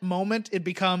in that moment it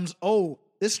becomes, oh,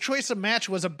 this choice of match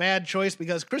was a bad choice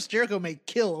because Chris Jericho may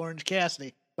kill Orange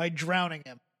Cassidy by drowning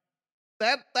him.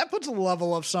 That puts a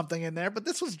level of something in there. But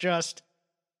this was just,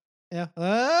 towing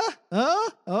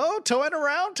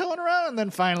around, and then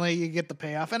finally you get the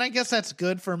payoff. And I guess that's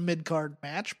good for a mid-card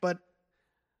match, but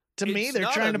to me, they're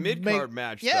trying to make mid-card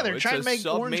match. Yeah, though. they're trying to make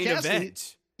Orange Cassidy.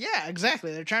 Event. Yeah,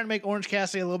 exactly. They're trying to make Orange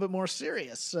Cassidy a little bit more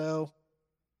serious. So,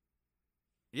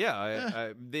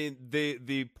 yeah,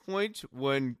 the point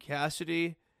when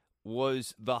Cassidy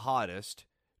was the hottest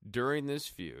during this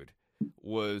feud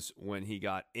was when he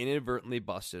got inadvertently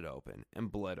busted open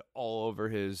and bled all over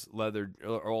his leather,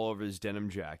 all over his denim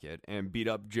jacket, and beat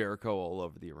up Jericho all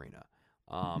over the arena.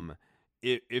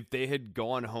 If they had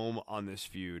gone home on this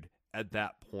feud at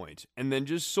that point, and then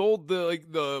just sold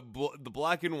the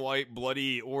black and white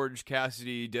bloody Orange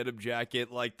Cassidy denim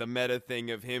jacket, like the meta thing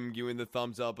of him doing the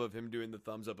thumbs up, of him doing the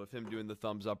thumbs up, of him doing the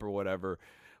thumbs up or whatever,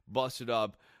 busted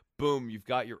up, boom, you've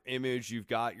got your image, you've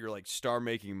got your like star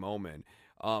making moment.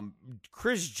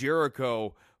 Chris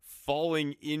Jericho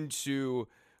falling into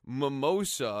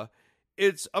Mimosa,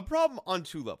 it's a problem on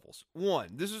two levels.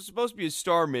 One, this is supposed to be a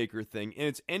star maker thing, and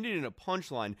it's ended in a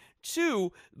punchline.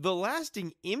 Two, the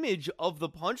lasting image of the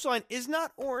punchline is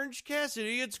not Orange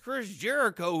Cassidy, it's Chris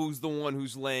Jericho who's the one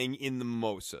who's laying in the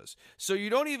mimosas. So you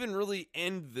don't even really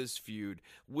end this feud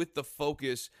with the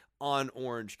focus on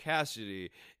Orange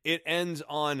Cassidy. It ends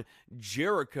on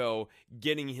Jericho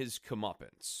getting his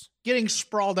comeuppance. Getting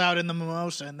sprawled out in the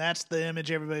mimosa, and that's the image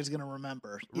everybody's going to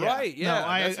remember. Right, yeah. No,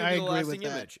 I agree with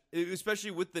that. Image, especially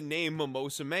with the name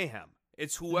Mimosa Mayhem.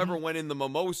 It's whoever went in the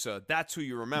mimosa, that's who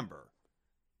you remember.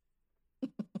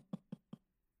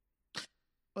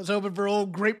 I was hoping for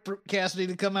old Grapefruit Cassidy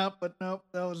to come out, but nope,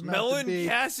 that was not Melon to be.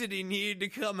 Cassidy needed to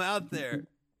come out there.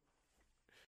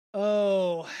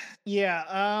 Oh, yeah.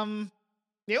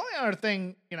 The only other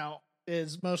thing,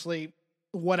 is mostly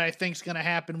what I think's going to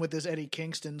happen with this Eddie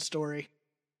Kingston story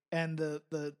and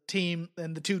the team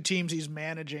and the two teams he's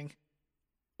managing.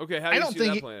 Okay, how do you see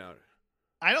that playing out?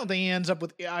 I don't think he ends up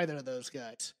with either of those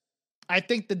guys. I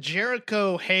think the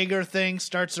Jericho Hager thing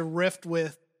starts a rift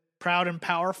with Proud and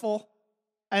Powerful.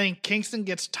 I think Kingston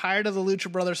gets tired of the Lucha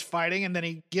Brothers fighting, and then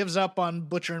he gives up on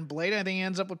Butcher and Blade. I think he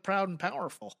ends up with Proud and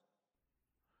Powerful.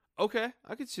 Okay,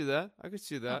 I could see that.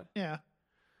 Yeah.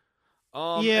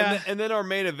 And then our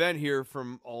main event here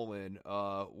from All In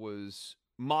was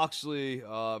Moxley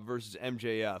versus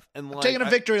MJF. And I'm taking a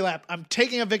victory lap. I'm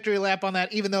taking a victory lap on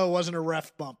that, even though it wasn't a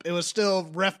ref bump. It was still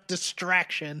ref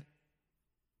distraction.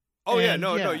 Oh,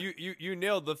 no, you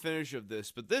nailed the finish of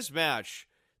this. But this match,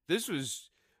 this was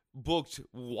booked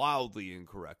wildly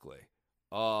incorrectly.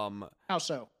 How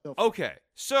so? Okay,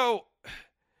 so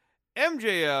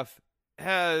MJF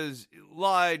has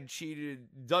lied, cheated,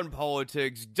 done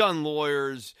politics, done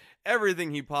lawyers,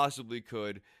 everything he possibly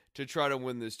could to try to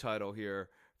win this title here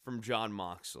from Jon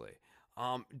Moxley.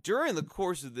 During the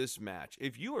course of this match,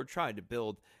 if you are trying to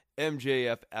build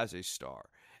MJF as a star,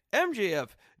 MJF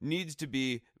needs to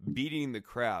be beating the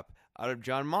crap out of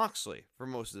Jon Moxley for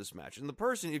most of this match. And the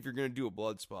person, if you're going to do a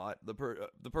blood spot, the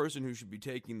person who should be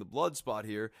taking the blood spot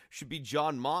here should be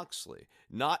Jon Moxley,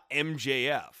 not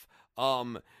MJF.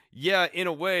 Yeah, in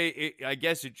a way, I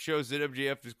guess it shows that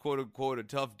MJF is quote-unquote a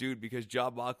tough dude because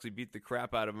Jon Moxley beat the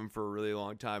crap out of him for a really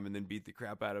long time and then beat the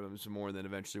crap out of him some more and then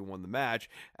eventually won the match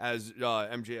as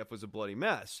MJF was a bloody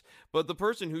mess. But the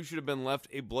person who should have been left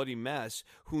a bloody mess,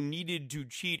 who needed to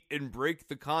cheat and break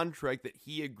the contract that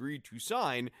he agreed to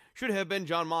sign, should have been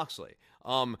Jon Moxley.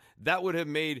 That would have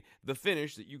made the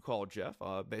finish that you called, Jeff,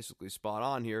 basically spot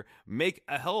on here, make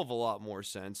a hell of a lot more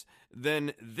sense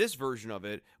than this version of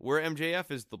it, where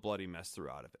MJF is the bloody mess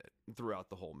throughout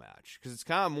the whole match. Because it's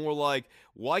kind of more like,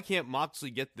 why can't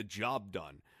Moxley get the job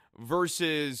done?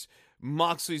 Versus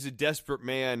Moxley's a desperate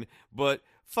man, but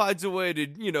finds a way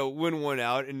to, win one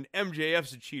out, and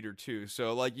MJF's a cheater too.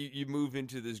 So, like, you move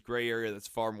into this gray area that's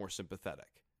far more sympathetic.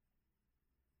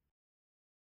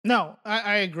 No,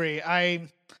 I agree. I'm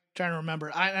trying to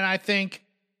remember. I think,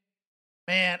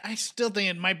 man, I still think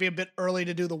it might be a bit early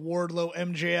to do the Wardlow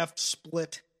MJF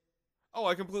split. Oh,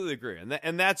 I completely agree,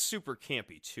 and that's super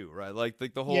campy too, right? Like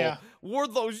the whole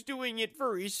Wardlow's doing it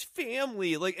for his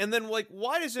family, and then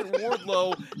why doesn't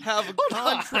Wardlow have a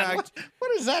contract?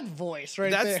 What is that voice there?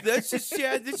 That's a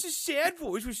sad. That's a sad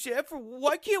voice. We're sad for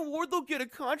why can't Wardlow get a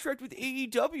contract with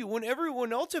AEW when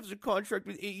everyone else has a contract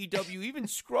with AEW, even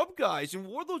scrub guys, and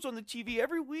Wardlow's on the TV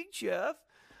every week, Jeff.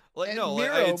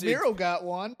 Miro got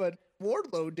one, but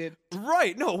Wardlow did.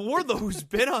 Right. No, Wardlow, who's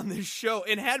been on this show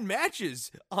and had matches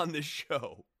on this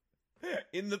show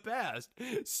in the past,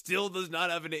 still does not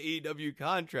have an AEW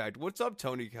contract. What's up,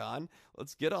 Tony Khan?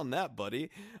 Let's get on that, buddy.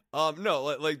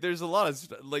 There's a lot of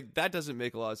that doesn't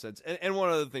make a lot of sense. And one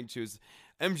other thing too is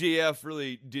MJF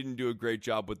really didn't do a great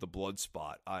job with the blood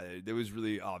spot. It was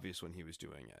really obvious when he was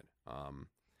doing it.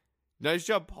 Nice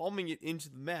job palming it into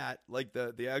the mat.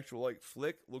 The actual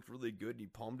flick looked really good. And he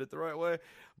palmed it the right way,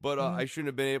 but I shouldn't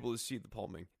have been able to see the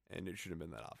palming, and it shouldn't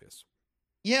have been that obvious.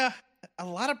 Yeah, a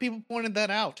lot of people pointed that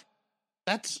out.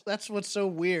 That's what's so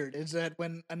weird is that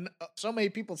when so many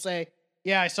people say,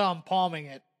 "Yeah, I saw him palming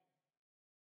it."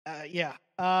 Yeah.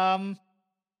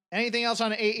 Anything else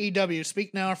on AEW?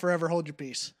 Speak now or forever hold your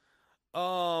peace.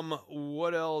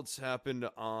 What else happened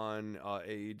on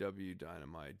AEW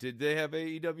Dynamite? Did they have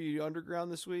AEW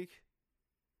Underground this week?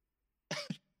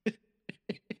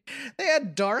 They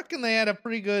had Dark, and they had a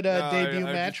pretty good debut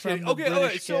match from the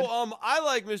British kid. So I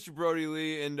like Mr. Brody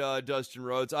Lee and Dustin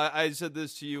Rhodes. I said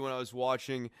this to you when I was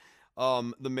watching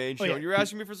the main show. And you were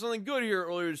asking me for something good here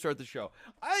earlier to start the show.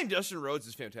 I think Dustin Rhodes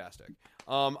is fantastic.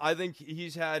 I think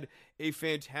he's had a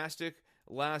fantastic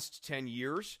last 10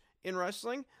 years in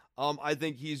wrestling. I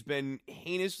think he's been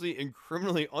heinously and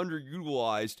criminally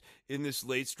underutilized in this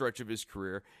late stretch of his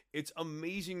career. It's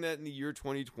amazing that in the year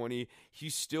 2020,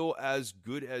 he's still as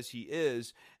good as he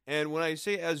is. And when I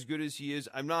say as good as he is,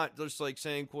 I'm not just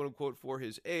saying quote unquote for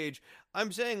his age.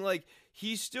 I'm saying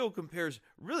he still compares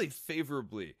really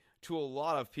favorably to a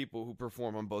lot of people who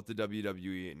perform on both the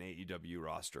WWE and AEW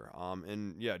roster.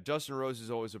 Dustin Rhodes is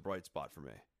always a bright spot for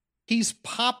me. He's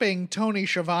popping Tony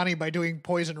Schiavone by doing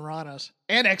Poison Ranas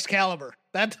and Excalibur.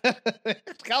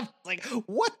 Excalibur's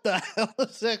what the hell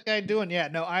is that guy doing? Yeah,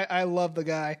 no, I love the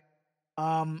guy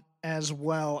as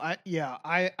well. I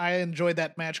enjoyed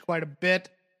that match quite a bit.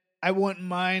 I wouldn't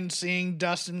mind seeing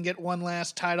Dustin get one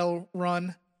last title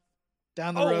run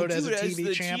down the road as a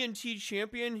TV champ. TNT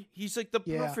champion, he's the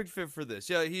perfect fit for this.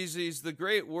 Yeah, he's the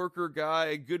great worker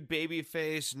guy, good baby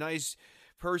face, nice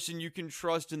person you can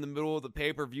trust in the middle of the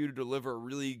pay-per-view to deliver a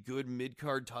really good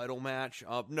mid-card title match.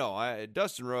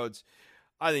 Dustin Rhodes,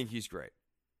 I think he's great.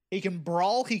 He can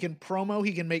brawl, he can promo,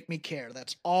 he can make me care.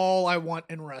 That's all I want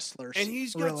in wrestlers. And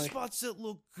he's got spots that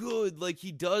look good.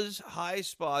 He does high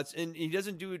spots, and he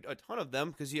doesn't do a ton of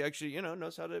them because he actually,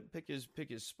 knows how to pick his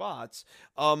spots.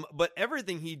 But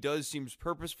everything he does seems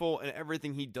purposeful, and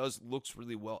everything he does looks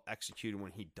really well executed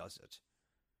when he does it.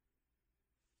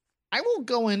 I will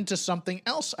go into something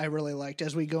else I really liked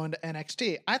as we go into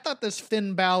NXT. I thought this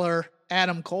Finn Balor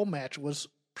Adam Cole match was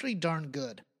pretty darn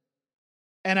good.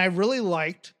 And I really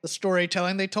liked the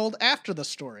storytelling they told after the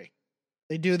story.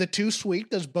 They do the two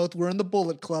sweep as both were in the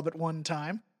Bullet Club at one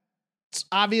time. It's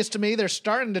obvious to me they're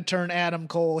starting to turn Adam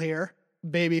Cole here,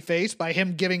 babyface, by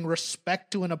him giving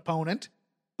respect to an opponent.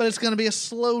 But it's going to be a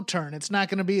slow turn. It's not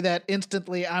going to be that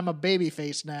instantly I'm a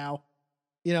babyface now.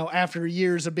 After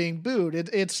years of being booed,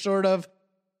 it's sort of,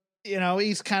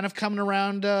 he's kind of coming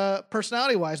around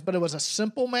personality-wise, but it was a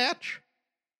simple match.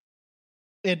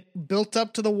 It built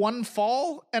up to the one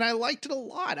fall, and I liked it a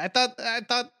lot. I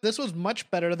thought this was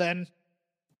much better than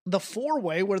the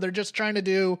four-way, where they're just trying to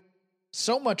do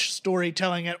so much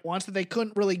storytelling at once that they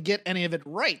couldn't really get any of it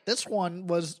right. This one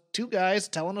was two guys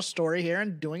telling a story here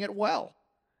and doing it well.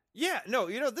 Yeah, no,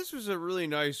 this was a really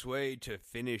nice way to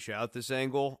finish out this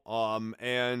angle. One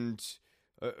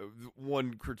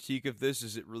critique of this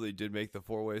is it really did make the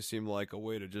four-way seem like a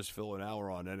way to just fill an hour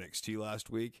on NXT last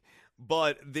week.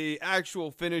 But the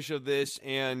actual finish of this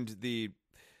and the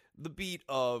beat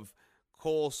of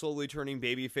Cole slowly turning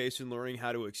babyface and learning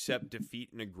how to accept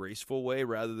defeat in a graceful way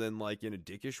rather than in a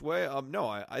dickish way.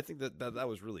 I think that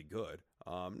was really good.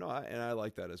 And I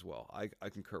like that as well. I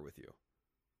concur with you.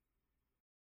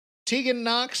 Tegan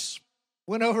Nox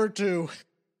went over to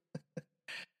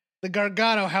the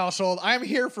Gargano household. I'm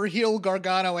here for heel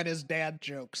Gargano and his dad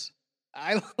jokes.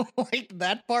 I liked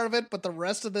that part of it, but the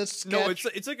rest of this sketch, No,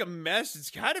 it's like a mess. It's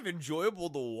kind of enjoyable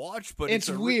to watch, but It's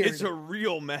weird. It's a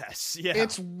real mess. Yeah,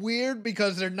 it's weird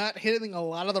because they're not hitting a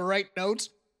lot of the right notes.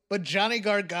 But Johnny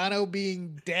Gargano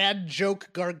being dad joke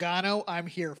Gargano, I'm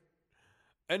here.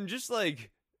 and just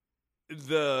like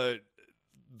the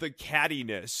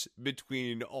cattiness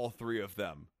between all three of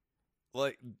them,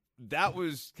 like that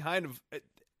was kind of.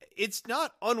 It's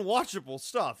not unwatchable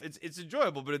stuff. It's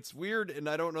enjoyable, but it's weird, and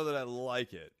I don't know that I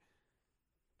like it.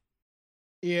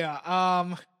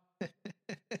 Yeah.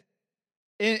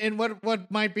 In what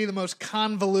might be the most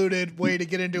convoluted way to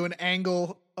get into an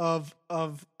angle of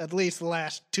at least the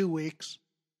last 2 weeks,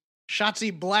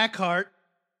 Shotzi Blackheart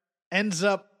ends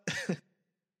up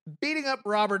beating up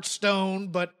Robert Stone,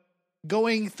 but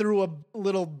going through a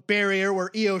little barrier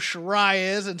where Io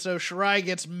Shirai is, and so Shirai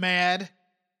gets mad.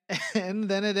 And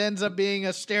then it ends up being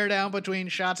a stare down between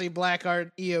Shotzi Blackheart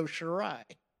and Io Shirai.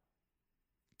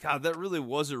 God, that really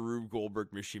was a Rube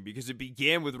Goldberg machine because it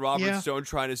began with Robert Stone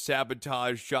trying to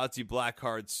sabotage Shotzi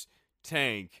Blackheart's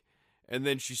tank, and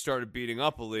then she started beating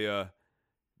up Aaliyah,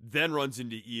 then runs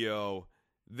into Io,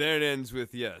 then it ends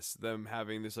with, them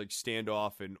having this like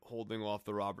standoff and holding off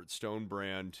the Robert Stone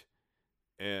brand,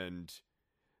 and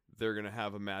they're going to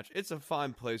have a match. It's a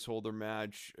fine placeholder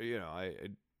match. You know,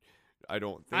 I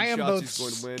don't think I am Shotzi's both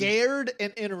going to win. scared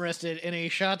and interested in a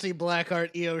Shotzi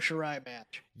Blackheart Io Shirai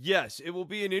match. Yes, it will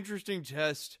be an interesting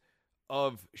test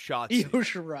of Shotzi. Io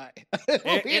Shirai.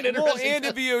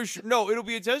 It'll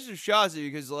be a test of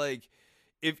Shotzi because, like,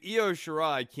 if Io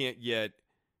Shirai can't get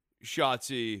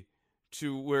Shotzi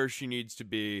to where she needs to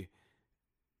be,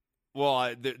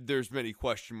 well, there's many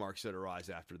question marks that arise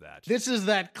after that. This is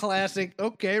that classic,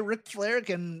 okay, Ric Flair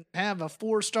can have a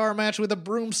 4-star match with a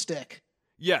broomstick.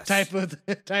 Yes. Type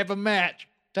of match,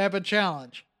 type of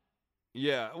challenge.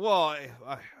 Yeah, well,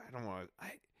 I don't want to.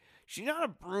 She's not a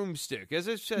broomstick, as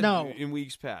I said in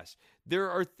weeks past.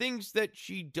 There are things that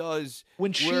she does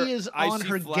when she is on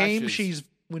her game.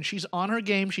 When she's on her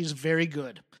game, she's very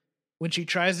good. When she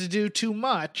tries to do too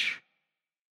much,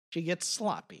 she gets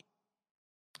sloppy.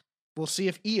 We'll see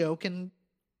if Io can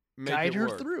guide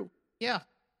her through. Yeah,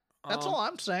 that's all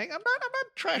I'm saying. I'm not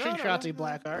trashing Shotzi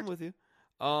Blackheart. I'm with you.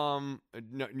 No,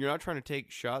 you're not trying to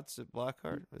take shots at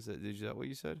Blackheart? Is that what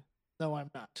you said? No, I'm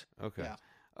not. Okay. Yeah.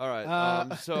 All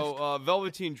right. So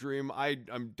Velveteen Dream,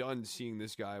 I'm done seeing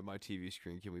this guy on my TV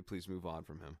screen. Can we please move on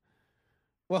from him?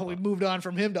 Well, we moved on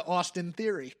from him to Austin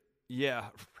Theory. Yeah.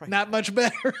 Right. Not much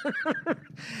better.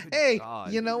 Hey,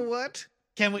 God. You know what?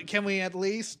 Can we at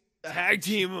least tag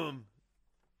team him?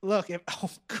 Look,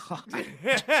 oh God.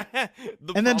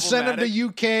 And then send them to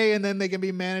UK, and then they can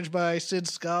be managed by Sid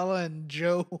Scala and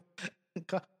Joe.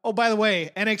 Oh, by the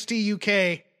way, NXT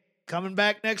UK coming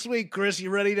back next week. Chris, you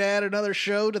ready to add another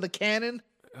show to the canon?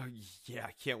 Yeah,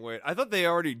 I can't wait. I thought they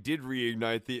already did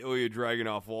reignite the Ilya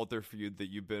Dragunov Walter feud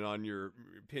that you've been on your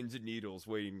pins and needles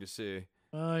waiting to see.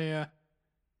 Oh, yeah.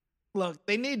 Look,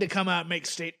 they need to come out and make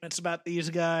statements about these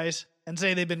guys and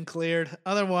say they've been cleared.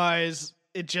 Otherwise,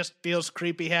 it just feels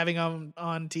creepy having them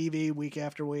on TV week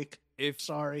after week.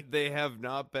 Sorry. They have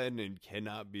not been and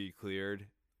cannot be cleared.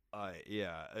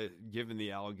 Given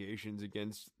the allegations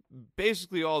against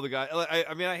basically all the guys.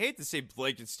 I mean, I hate to say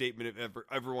blanket statement of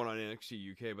everyone on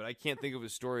NXT UK, but I can't think of a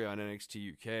story on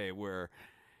NXT UK where,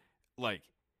 like,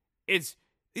 these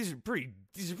are pretty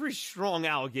strong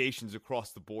allegations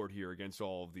across the board here against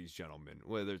all of these gentlemen,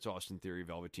 whether it's Austin Theory,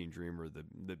 Velveteen Dream, or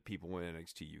the people in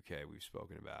NXT UK we've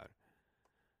spoken about.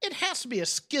 It has to be a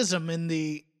schism in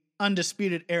the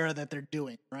Undisputed Era that they're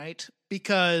doing, right?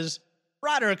 Because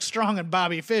Roderick Strong and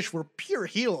Bobby Fish were pure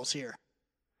heels here.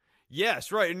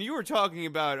 Yes, right. And you were talking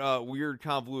about weird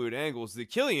convoluted angles. The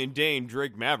Killian Dane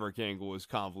Drake Maverick angle is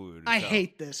convoluted. I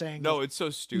hate this angle. No, it's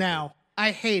so stupid. Now, I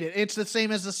hate it. It's the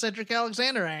same as the Cedric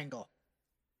Alexander angle.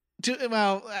 Exactly.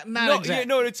 Yeah,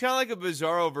 no, it's kind of like a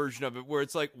Bizarro version of it, where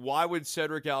it's like, why would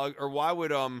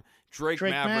Drake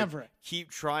Maverick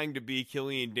keep trying to be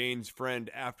Killian Dane's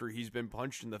friend after he's been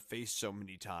punched in the face so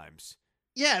many times?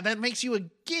 Yeah, that makes you a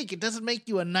geek. It doesn't make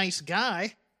you a nice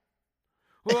guy.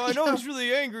 Well, I know he's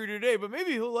really angry today, but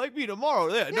maybe he'll like me tomorrow.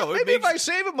 Maybe if I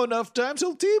save him enough times,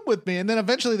 he'll team with me, and then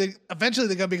eventually they're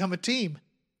gonna become a team.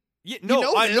 Yeah,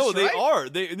 no, I know they right?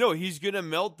 are. He's gonna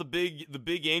melt the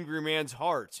big angry man's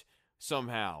heart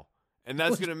somehow, and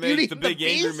that's gonna make the big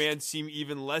angry man seem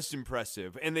even less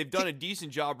impressive. And they've done a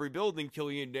decent job rebuilding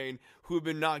Killian Dane, who had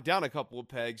been knocked down a couple of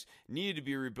pegs, needed to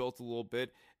be rebuilt a little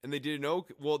bit, and they did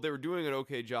they were doing an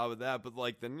okay job of that. But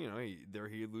then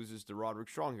he loses to Roderick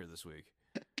Strong here this week.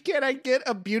 Can I get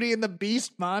a Beauty and the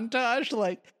Beast montage?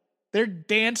 Like, they're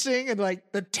dancing and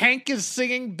like the Tank is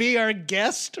singing "Be Our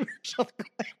Guest" or something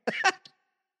like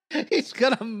that. He's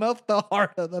gonna melt the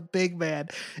heart of the big man.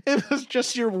 It was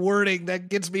just your wording that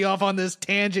gets me off on this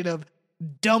tangent of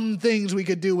dumb things we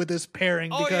could do with this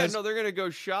pairing. Oh, because yeah, no, they're going to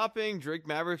go shopping. Drake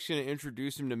Maverick's going to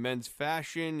introduce him to men's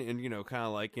fashion and, kind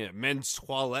of like men's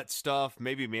toilette stuff.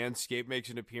 Maybe Manscaped makes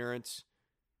an appearance.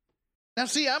 Now,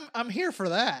 see, I'm here for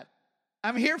that.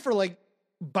 I'm here for like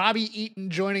Bobby Eaton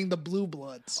joining the Blue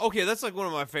Bloods. Okay, that's like one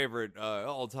of my favorite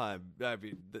all time. I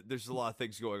mean, there's a lot of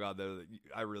things going on there that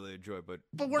I really enjoy, but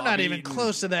we're Bobby not even Eaton,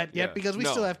 close to that yet because we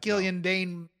still have Killian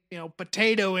Dane,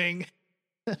 potatoing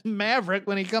Maverick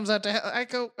when he comes out to hell. I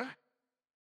go,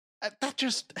 that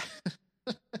just.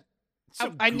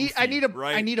 I need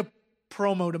a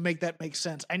promo to make that make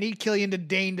sense. I need Killian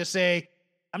Dane to say,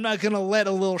 "I'm not gonna let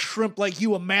a little shrimp like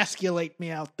you emasculate me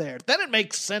out there." Then it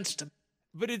makes sense to me.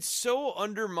 But it's so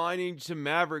undermining to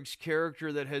Maverick's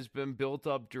character that has been built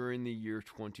up during the year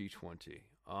 2020.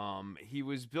 He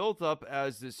was built up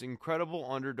as this incredible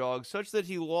underdog, such that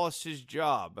he lost his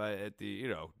job at the,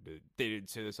 they didn't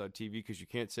say this on TV because you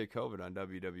can't say COVID on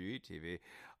WWE TV.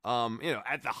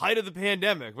 At the height of the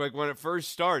pandemic, like when it first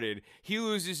started, he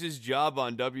loses his job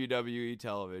on WWE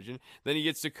television. Then he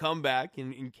gets to come back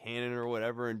in canon or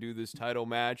whatever and do this title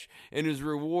match. And his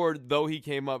reward, though he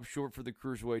came up short for the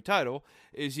Cruiserweight title,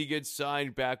 is he gets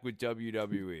signed back with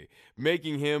WWE,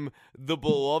 making him the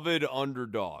beloved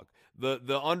underdog.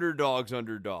 The underdog's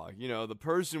underdog, the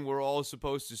person we're all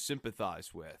supposed to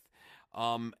sympathize with.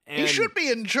 And he should be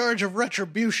in charge of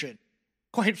Retribution,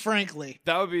 quite frankly.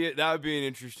 That would be an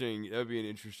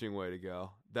interesting way to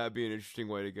go. That'd be an interesting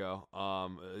way to go.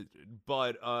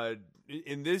 But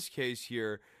in this case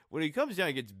here, when he comes down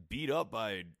and gets beat up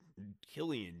by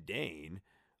Killian Dane,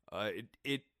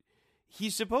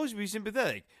 he's supposed to be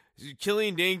sympathetic.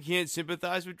 Killian Dane can't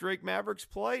sympathize with Drake Maverick's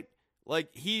plight. Like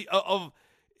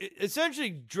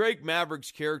essentially, Drake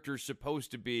Maverick's character is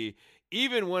supposed to be,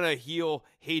 even when a heel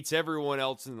hates everyone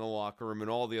else in the locker room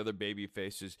and all the other baby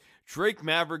faces, Drake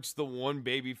Maverick's the one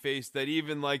baby face that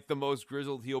even like the most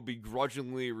grizzled heel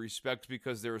begrudgingly respects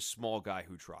because they're a small guy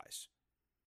who tries.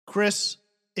 Chris,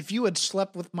 if you had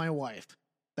slept with my wife,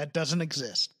 that doesn't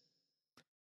exist,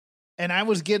 and I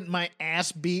was getting my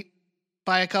ass beat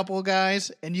by a couple of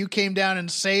guys, and you came down and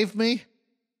saved me,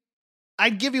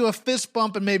 I'd give you a fist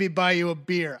bump and maybe buy you a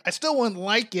beer. I still wouldn't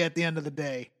like you at the end of the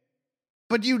day.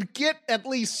 But you'd get at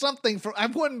least something I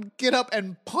wouldn't get up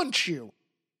and punch you.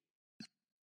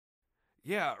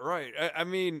 Yeah, right. I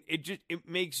mean, it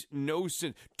makes no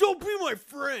sense. Don't be my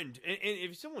friend. And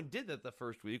if someone did that the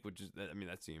first week,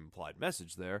 that's the implied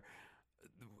message there.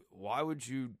 Why would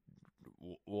you?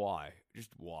 Why? Just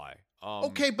why?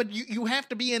 Okay, but you have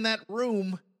to be in that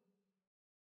room,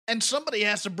 and somebody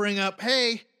has to bring up,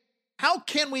 hey, how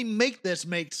can we make this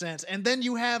make sense? And then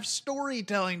you have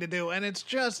storytelling to do, and it's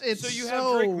so you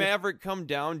have Drake Maverick come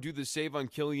down, do the save on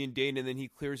Killian Dane, and then he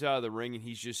clears out of the ring, and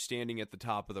he's just standing at the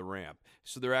top of the ramp.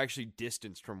 So they're actually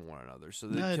distanced from one another, so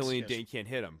that Killian Dane can't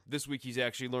hit him. This week he's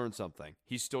actually learned something.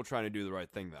 He's still trying to do the right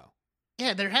thing, though.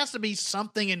 Yeah, there has to be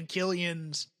something in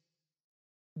Killian's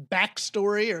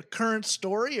backstory or current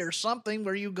story or something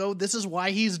where you go, this is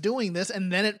why he's doing this,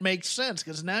 and then it makes sense,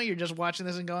 because now you're just watching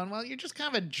this and going, well, you're just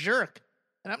kind of a jerk,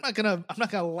 and I'm not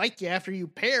gonna like you after you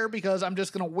pair because I'm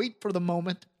just gonna wait for the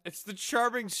moment. It's the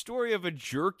charming story of a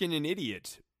jerk and an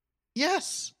idiot.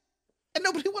 Yes, and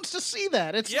nobody wants to see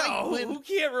that. It's who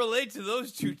can't relate to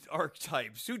those two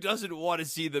archetypes? Who doesn't want to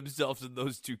see themselves in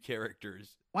those two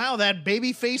characters? Wow, that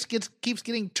baby face keeps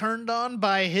getting turned on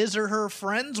by his or her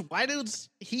friends. Why does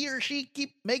he or she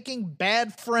keep making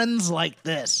bad friends like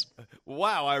this?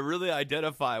 Wow, I really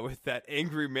identify with that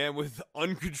angry man with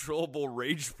uncontrollable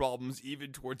rage problems,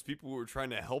 even towards people who are trying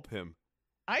to help him.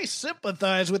 I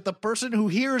sympathize with the person who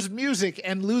hears music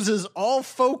and loses all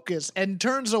focus and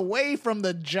turns away from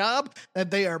the job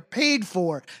that they are paid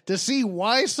for to see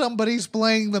why somebody's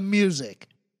playing the music.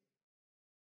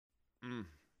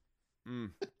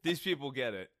 These people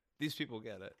get it.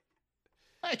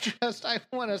 I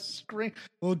want to scream.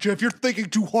 Well, Jeff, you're thinking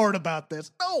too hard about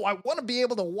this. No, I want to be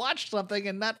able to watch something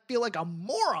and not feel like a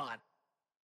moron.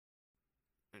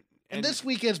 And this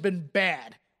week has been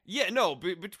bad. Yeah, no,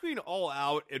 between All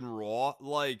Out and Raw,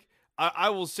 like, I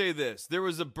will say this. There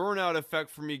was a burnout effect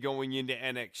for me going into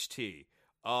NXT,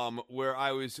 where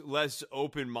I was less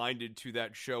open-minded to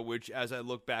that show, which, as I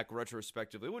look back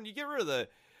retrospectively, when you get rid of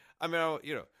I mean,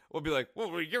 we'll be like,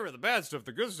 well, we get rid of the bad stuff.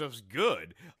 The good stuff's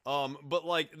good. But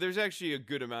like, there's actually a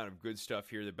good amount of good stuff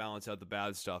here that balance out the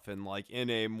bad stuff. And like, in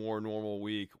a more normal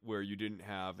week where you didn't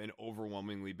have an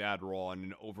overwhelmingly bad Raw and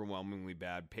an overwhelmingly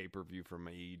bad pay-per-view from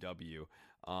AEW,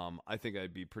 I think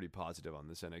I'd be pretty positive on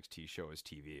this NXT show as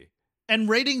TV. And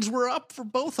ratings were up for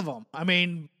both of them. I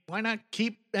mean, why not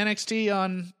keep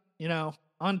NXT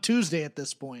on Tuesday at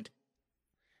this point?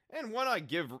 And why not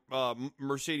give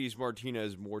Mercedes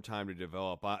Martinez more time to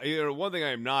develop? One thing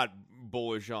I am not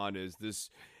bullish on is this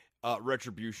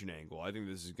retribution angle. I think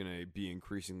this is going to be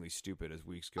increasingly stupid as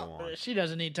weeks go on. She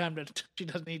doesn't need time to. She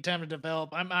doesn't need time to develop.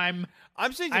 I'm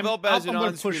saying develop as an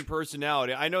on-screen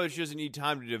personality. I know that she doesn't need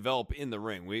time to develop in the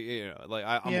ring. I'm aware of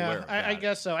that. I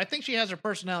guess so. I think she has her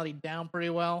personality down pretty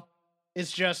well.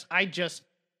 It's just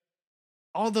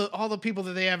all the people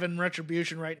that they have in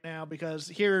Retribution right now. Because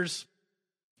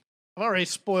I've already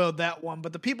spoiled that one,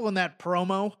 but the people in that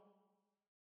promo,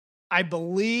 I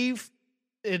believe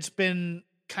it's been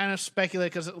kind of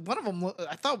speculated because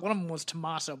I thought one of them was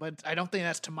Tommaso, but I don't think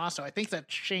that's Tommaso. I think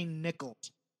that's Shane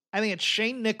Nichols. I think it's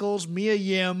Shane Nichols, Mia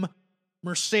Yim,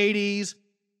 Mercedes,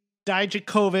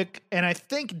 Dijakovic, and I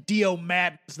think Dio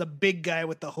Matt is the big guy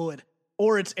with the hood,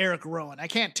 or it's Eric Rowan. I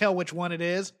can't tell which one it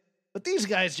is, but these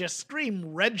guys just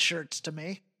scream red shirts to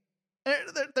me.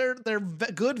 They're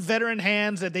good veteran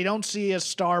hands that they don't see as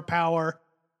star power.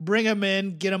 Bring them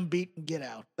in, get them beat, and get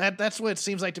out. That's what it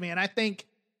seems like to me. And I think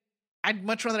I'd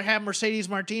much rather have Mercedes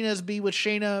Martinez be with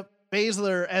Shayna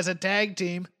Baszler as a tag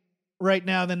team right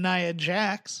now than Nia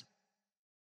Jax.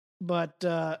 But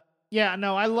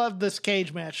I love this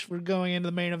cage match. We're going into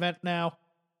the main event now.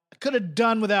 I could have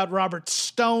done without Robert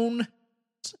Stone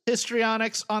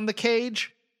histrionics on the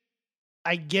cage.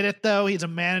 I get it, though. He's a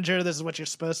manager. This is what you're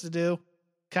supposed to do.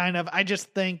 Kind of. I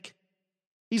just think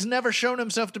he's never shown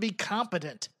himself to be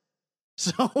competent.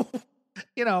 So,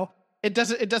 it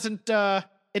doesn't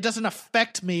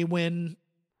affect me when,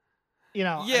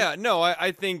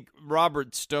 I think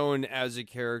Robert Stone as a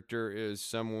character is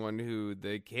someone who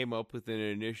they came up with an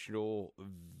initial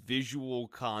visual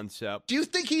concept. Do you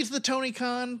think he's the Tony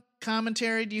Khan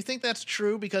commentary? Do you think that's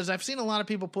true? Because I've seen a lot of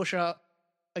people push out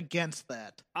against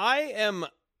that. I am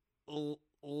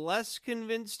less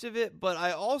convinced of it, but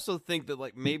I also think that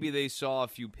like maybe they saw a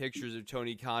few pictures of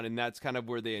Tony Khan and that's kind of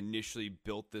where they initially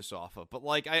built this off of. But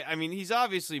like I mean he's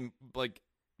obviously like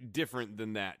different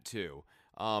than that too.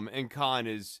 And Khan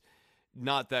is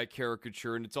not that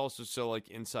caricature, and it's also so like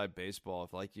inside baseball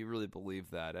if like you really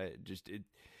believe that.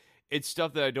 It's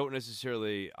stuff that I don't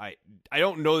necessarily I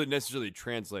don't know that necessarily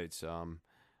translates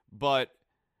but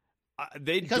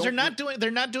they're not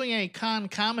doing any Khan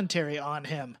commentary on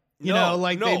him.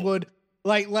 They would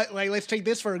like let's take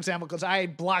this for example, because I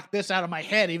blocked this out of my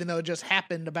head even though it just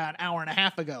happened about an hour and a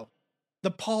half ago. The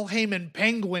Paul Heyman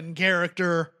Penguin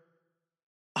character.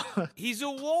 He's a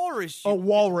walrus. A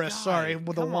walrus, God, sorry,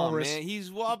 with a walrus. On, man.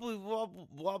 He's wobbly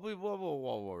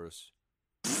walrus.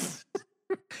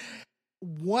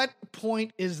 What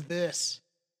point is this?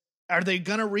 Are they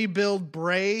gonna rebuild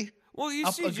Bray? Well,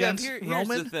 you see, Jeff, here's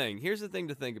the thing. Here's the thing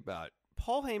to think about.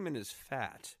 Paul Heyman is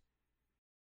fat.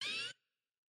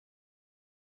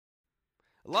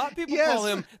 A lot of people call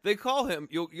him. They call him.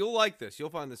 You'll like this. You'll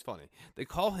find this funny. They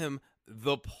call him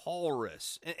the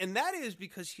Paulrus, and that is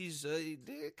because he's kind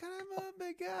of a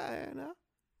big guy,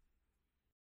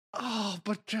 Oh,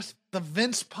 but just the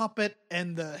Vince puppet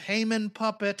and the Heyman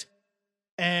puppet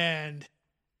and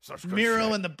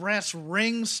Miro and the brass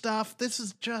ring stuff. This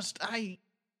is just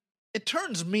it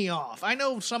turns me off. I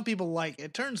know some people like it.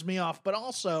 It turns me off, but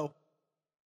also,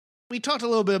 we talked a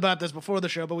little bit about this before the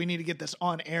show, but we need to get this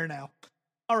on air now.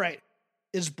 All right,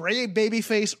 is Bray a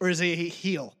babyface or is he a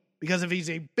heel? Because if he's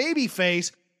a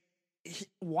babyface,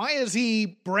 why is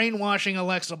he brainwashing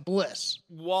Alexa Bliss?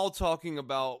 While talking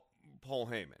about Paul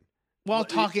Heyman.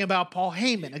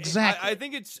 Exactly. I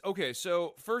think it's, okay,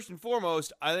 so first and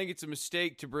foremost, I think it's a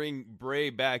mistake to bring Bray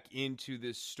back into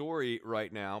this story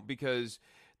right now because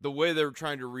the way they're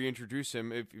trying to reintroduce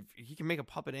him, if he can make a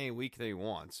puppet any week that he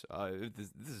wants, this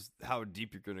is how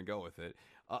deep you're going to go with it.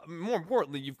 More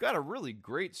importantly, you've got a really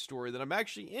great story that I'm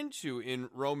actually into in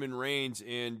Roman Reigns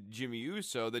and Jimmy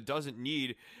Uso that doesn't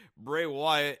need Bray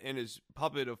Wyatt and his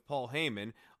puppet of Paul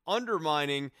Heyman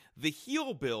undermining the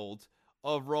heel build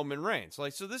of Roman Reigns.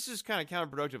 So this is kind of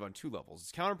counterproductive on two levels.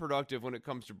 It's counterproductive when it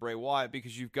comes to Bray Wyatt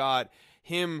because you've got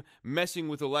him messing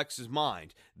with Alexa's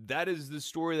mind. That is the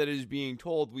story that is being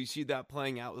told. We see that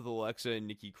playing out with Alexa and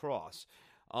Nikki Cross.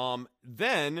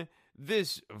 Then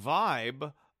this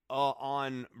vibe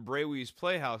on Bray Wee's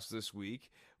Playhouse this week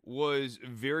was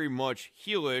very much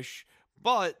heelish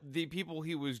but the people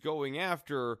he was going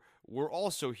after were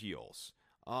also heels.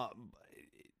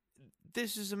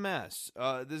 This is a mess.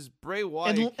 This Bray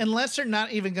Wyatt, unless they're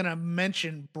not even going to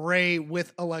mention Bray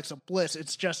with Alexa Bliss,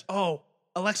 it's just, oh,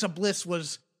 Alexa Bliss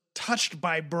was touched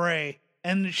by Bray,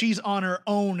 and she's on her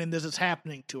own, and this is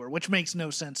happening to her, which makes no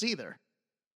sense either.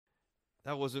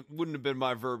 That wouldn't have been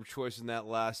my verb choice in that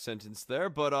last sentence there,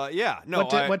 but yeah, no.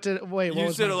 What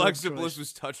you said Alexa Bliss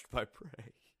was touched by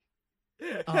Bray.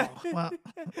 Oh, well,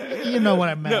 you know what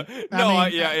I meant.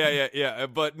 Yeah.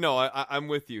 But no, I'm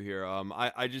with you here.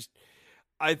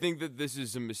 I think that this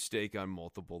is a mistake on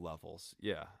multiple levels.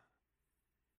 Yeah.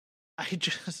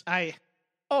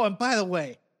 Oh, and by the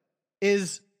way,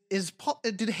 is Paul?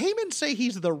 Did Heyman say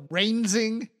he's the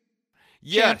reigning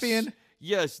champion?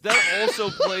 Yes, that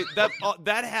also played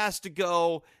that has to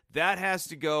go. That has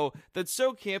to go. That's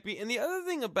so campy. And the other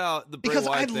thing about the Bray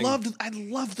Wyatt thing, I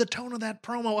loved the tone of that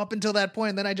promo up until that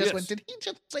point. And then I just went, did he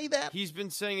just say that? He's been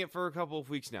saying it for a couple of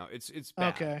weeks now. It's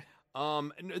bad. Okay.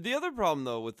 The other problem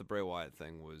though with the Bray Wyatt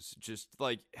thing was just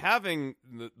like having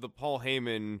the Paul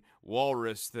Heyman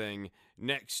walrus thing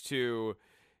next to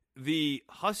the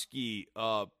Husky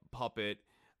puppet.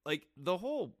 Like the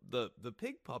whole the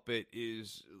pig puppet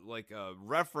is like a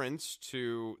reference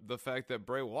to the fact that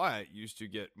Bray Wyatt used to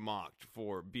get mocked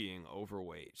for being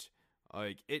overweight.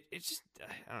 Like it's just,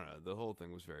 I don't know, the whole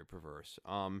thing was very perverse.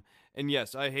 And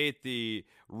yes, I hate the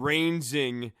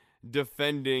reigning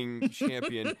defending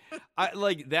champion. I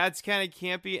like that's kind of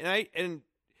campy, and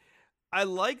I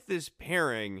like this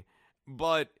pairing,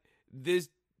 but this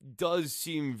does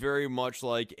seem very much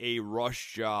like a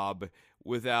rush job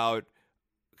without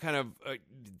kind of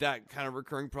that kind of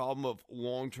recurring problem of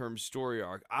long-term story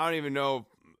arc. I don't even know.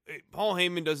 Paul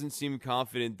Heyman doesn't seem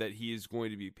confident that he is going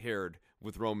to be paired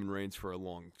with Roman Reigns for a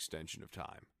long extension of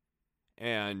time.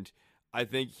 And I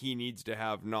think he needs to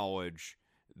have knowledge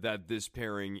that this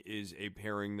pairing is a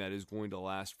pairing that is going to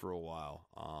last for a while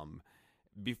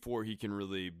before he can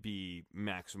really be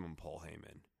maximum Paul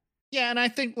Heyman. Yeah, and I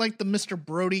think like the Mr.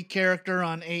 Brody character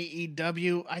on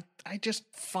AEW, I just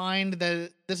find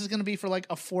that this is going to be for like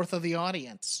a fourth of the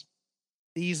audience.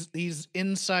 These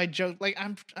inside jokes, like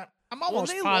I'm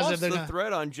almost positive they lost the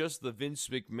thread on just the Vince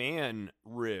McMahon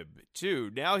rib too.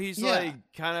 Now he's like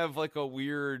kind of like a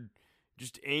weird,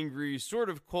 just angry sort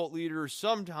of cult leader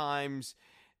sometimes.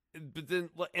 But then,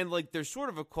 and like they're sort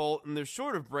of a cult and they're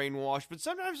sort of brainwashed, but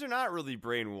sometimes they're not really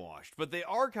brainwashed, but they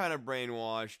are kind of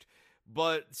brainwashed.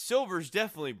 But Silver's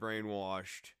definitely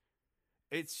brainwashed.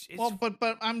 It's well, but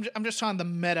I'm just on the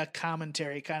meta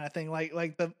commentary kind of thing.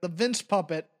 Like the Vince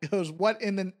puppet goes, what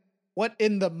in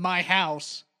the my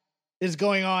house is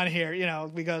going on here? You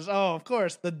know, because of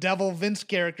course the devil Vince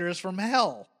character is from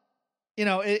hell. You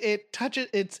know, it touches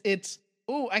it's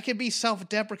I can be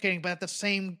self-deprecating, but at the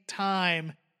same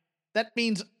time, that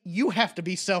means you have to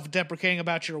be self-deprecating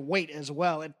about your weight as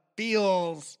well. It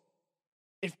feels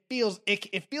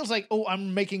like, oh,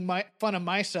 I'm making fun of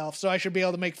myself, so I should be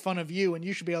able to make fun of you, and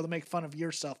you should be able to make fun of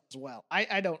yourself as well.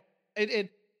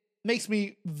 It makes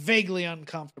me vaguely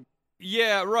uncomfortable.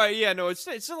 Yeah, right. Yeah, no, it's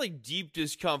not like deep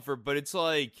discomfort, but it's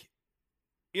like,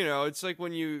 you know, it's like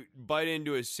when you bite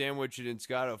into a sandwich and it's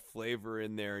got a flavor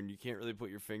in there and you can't really put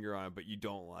your finger on it, but you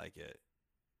don't like it.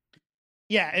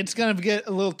 Yeah, it's going to get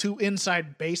a little too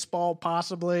inside baseball,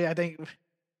 possibly. I think,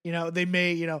 you know, they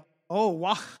may, you know,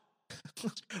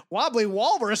 Wobbly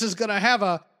Walrus is going to have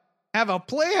a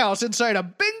playhouse inside a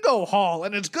bingo hall,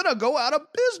 and it's going to go out of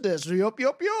business. Yup.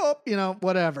 You know,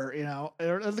 whatever. You know,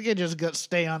 I think it just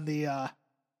stay on the.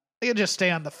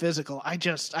 The physical. I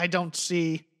don't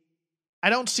see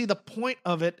the point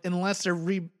of it unless they're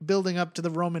rebuilding up to the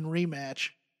Roman rematch,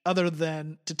 other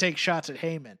than to take shots at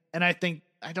Heyman. And I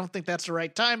don't think that's the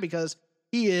right time because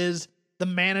he is the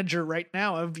manager right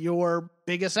now of your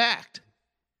biggest act.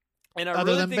 And I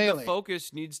really think Bayley. The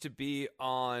focus needs to be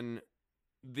on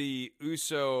the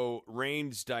Uso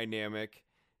Reigns dynamic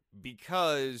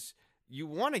because you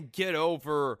want to get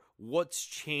over what's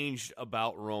changed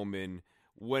about Roman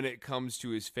when it comes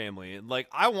to his family. And like,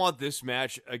 I want this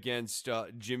match against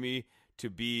Jimmy to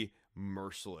be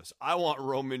merciless. I want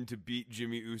Roman to beat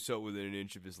Jimmy Uso within an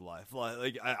inch of his life.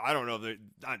 Like I don't know if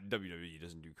WWE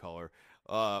doesn't do color,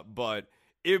 but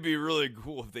it'd be really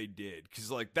cool if they did,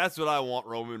 because like that's what I want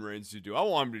Roman Reigns to do. I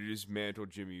want him to dismantle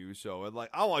Jimmy Uso, and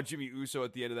like I want Jimmy Uso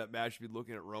at the end of that match to be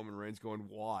looking at Roman Reigns going,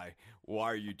 "Why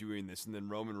are you doing this?" And then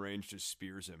Roman Reigns just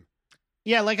spears him.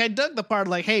 Yeah, like I dug the part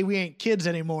like, "Hey, we ain't kids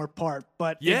anymore" part,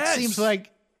 but yes!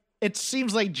 it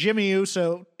seems like Jimmy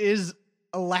Uso is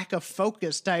a lack of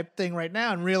focus type thing right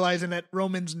now, and realizing that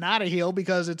Roman's not a heel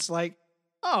because it's like,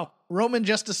 oh, Roman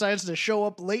just decides to show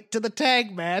up late to the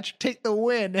tag match, take the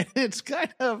win. And it's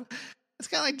kind of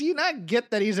like, do you not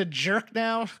get that he's a jerk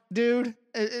now, dude?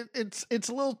 It's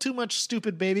a little too much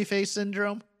stupid babyface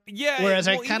syndrome. Yeah. Whereas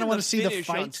I kind of want to see the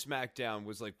fight on SmackDown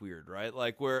was like weird, right?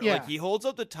 Like where Yeah. like he holds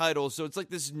up the title, so it's like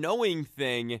this knowing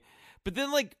thing. But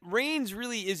then, like, Reigns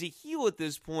really is a heel at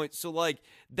this point, so, like,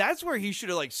 that's where he should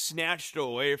have, like, snatched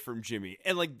away from Jimmy.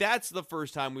 And, like, that's the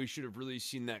first time we should have really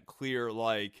seen that clear,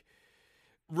 like,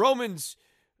 Roman's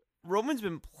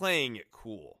been playing it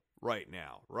cool right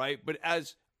now, right? But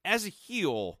as a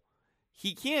heel,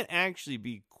 he can't actually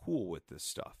be cool with this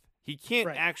stuff. He can't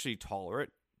actually tolerate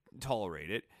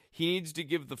it. He needs to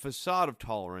give the facade of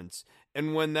tolerance,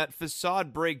 and when that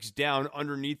facade breaks down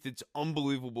underneath its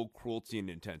unbelievable cruelty and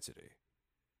intensity.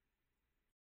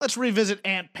 Let's revisit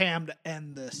Aunt Pam to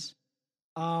end this.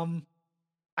 I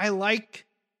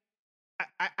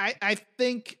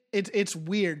think it's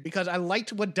weird because I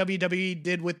liked what WWE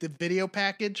did with the video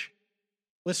package,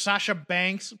 with Sasha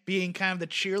Banks being kind of the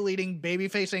cheerleading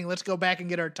babyface saying, let's go back and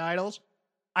get our titles.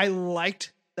 I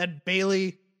liked that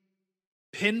Bayley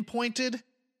pinpointed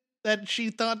that she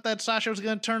thought that Sasha was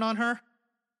going to turn on her.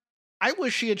 I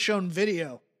wish she had shown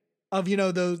video of,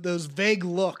 those vague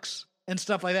looks and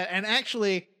stuff like that, and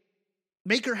actually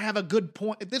make her have a good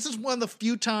point. This is one of the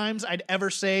few times I'd ever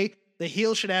say the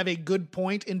heel should have a good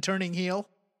point in turning heel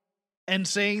and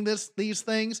saying these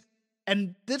things,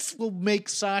 and this will make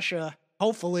Sasha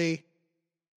hopefully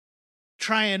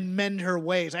try and mend her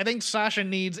ways. I think Sasha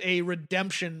needs a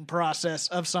redemption process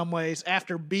of some ways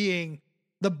after being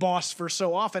the boss for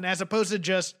so often, as opposed to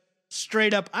just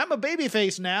straight up, I'm a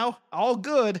babyface now, all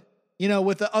good,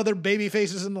 with the other baby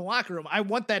faces in the locker room. I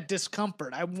want that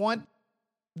discomfort. I want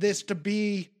this to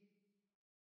be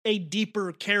a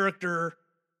deeper character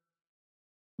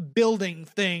building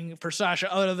thing for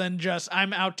Sasha, other than just,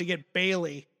 I'm out to get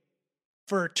Bayley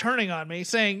for turning on me,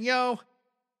 saying,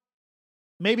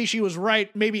 maybe she was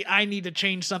right, maybe I need to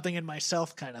change something in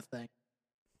myself kind of thing.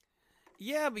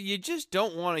 Yeah, but you just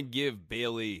don't want to give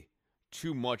Bayley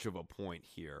too much of a point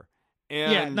here.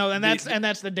 And that's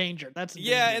the danger. That's the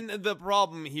danger. And the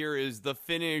problem here is the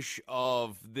finish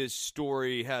of this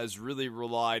story has really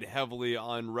relied heavily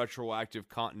on retroactive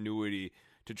continuity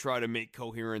to try to make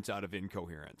coherence out of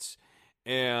incoherence.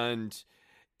 And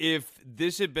if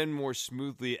this had been more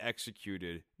smoothly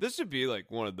executed, this would be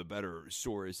like one of the better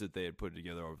stories that they had put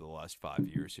together over the last 5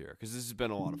 years here, because this has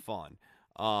been a lot of fun.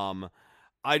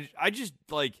 I just,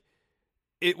 like,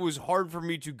 it was hard for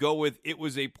me to go with it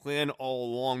was a plan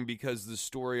all along, because the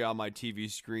story on my TV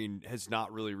screen has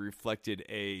not really reflected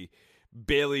a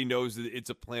Bayley knows that it's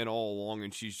a plan all along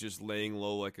and she's just laying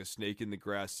low like a snake in the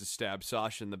grass to stab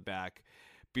Sasha in the back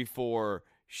before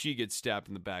she gets stabbed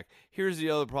in the back. Here's the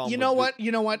other problem. You know what?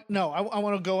 No, I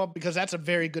want to go up, because that's a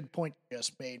very good point you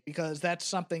just made, because that's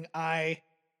something I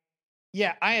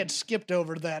had skipped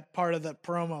over that part of the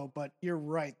promo, but you're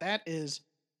right. That is,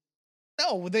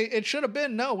 it should have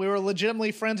been, we were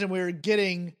legitimately friends and we were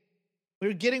getting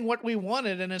what we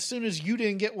wanted. And as soon as you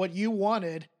didn't get what you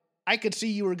wanted, I could see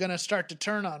you were going to start to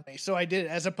turn on me. So I did it,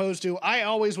 as opposed to, I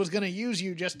always was going to use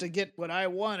you just to get what I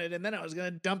wanted, and then I was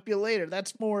going to dump you later.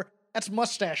 That's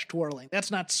mustache twirling.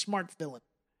 That's not smart villain.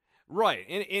 Right,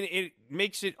 and it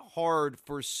makes it hard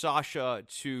for Sasha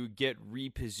to get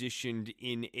repositioned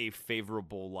in a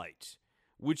favorable light,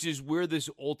 which is where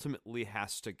this ultimately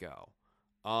has to go.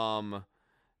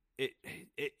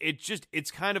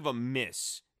 It's kind of a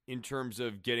miss in terms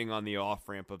of getting on the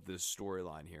off-ramp of this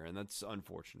storyline here, and that's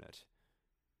unfortunate.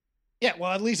 Yeah,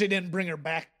 well, at least they didn't bring her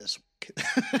back this week.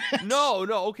 No,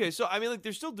 okay. So, I mean, like,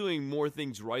 they're still doing more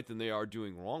things right than they are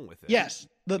doing wrong with it. Yes,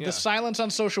 the silence on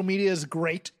social media is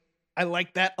great. I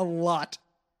like that a lot.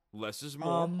 Less is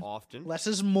more, often. Less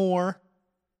is more.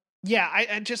 Yeah,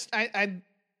 I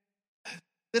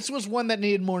this was one that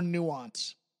needed more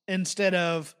nuance instead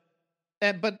of,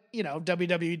 but,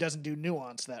 WWE doesn't do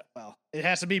nuance that well. It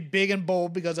has to be big and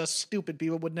bold, because us stupid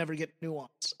people would never get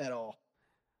nuance at all.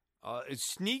 A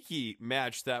sneaky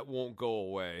match that won't go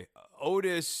away.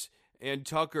 Otis and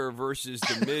Tucker versus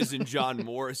The Miz and John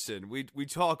Morrison. We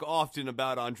talk often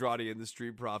about Andrade and the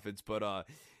Street Profits, but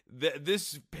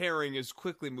this pairing is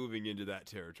quickly moving into that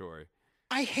territory.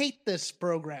 I hate this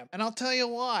program, and I'll tell you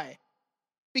why.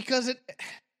 Because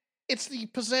it's the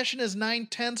possession is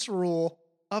 9/10 rule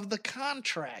of the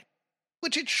contract,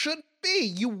 which it should be.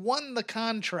 You won the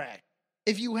contract.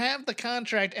 If you have the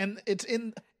contract and it's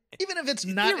in, even if it's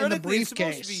not in the briefcase, it's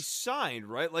supposed to be signed,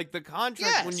 right? Like the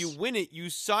contract, when you win it, you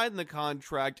sign the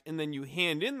contract and then you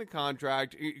hand in the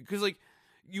contract. Because, like,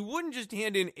 You wouldn't just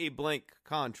hand in a blank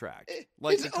contract.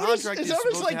 Like Is the Otis, contract is is Otis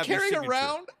supposed like to have your carrying signature.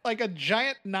 around like a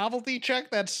giant novelty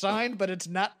check that's signed, but it's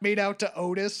not made out to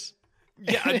Otis?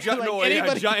 Yeah, a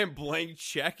giant blank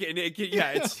check, and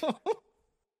it's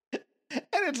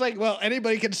And it's like, well,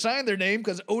 anybody can sign their name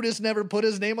because Otis never put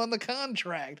his name on the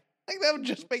contract. Like that would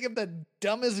just make him the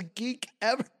dumbest geek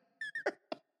ever.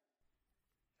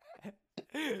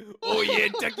 Oh yeah,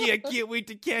 Tucky, I can't wait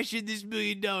to cash in this $1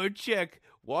 million check.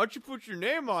 Why don't you put your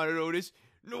name on it, Otis?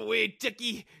 No way,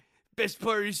 Tucky. Best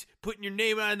part is putting your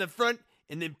name on the front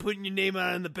and then putting your name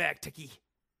on the back, Tucky.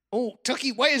 Oh,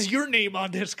 Tucky, why is your name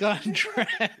on this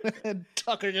contract? And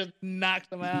Tucker just knocks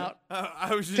him out.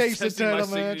 I was just Takes the testing my title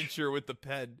match. signature with the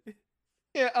pen.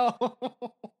 Yeah. Oh.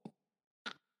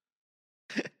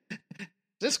 Is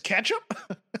this ketchup?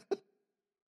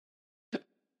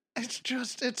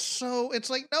 It's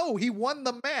like, no, he won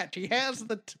the match. He has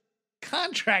the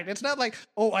contract. It's not like,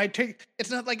 it's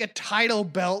not like a title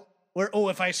belt where,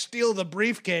 if I steal the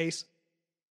briefcase,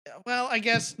 well, I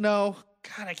guess no.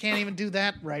 God, I can't even do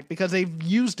that right because they've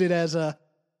used it as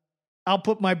I'll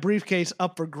put my briefcase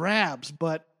up for grabs,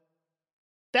 but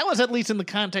that was at least in the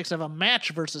context of a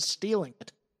match versus stealing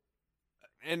it.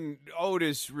 And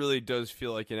Otis really does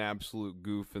feel like an absolute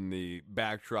goof in the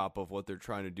backdrop of what they're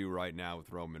trying to do right now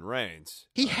with Roman Reigns.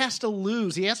 He has to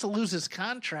lose. He has to lose his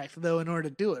contract though in order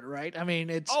to do it, right? I mean,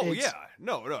 he's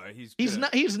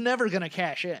never going to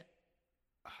cash in.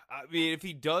 I mean, if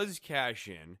he does cash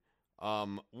in,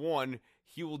 one,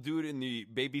 he will do it in the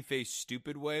babyface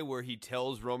stupid way where he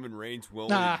tells Roman Reigns well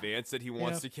in advance that he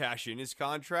wants to cash in his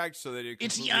contract so that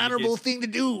it's the honorable thing to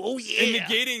do. Oh yeah.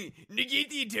 And negate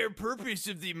the entire purpose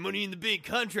of the Money in the Bank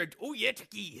contract. Oh yeah,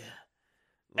 Tucky.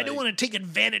 I don't want to take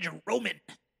advantage of Roman.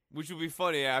 Which would be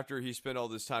funny after he spent all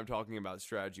this time talking about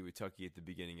strategy with Tucky at the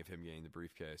beginning of him getting the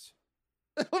briefcase.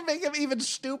 It would make him even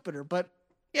stupider, but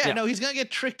no, he's going to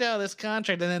get tricked out of this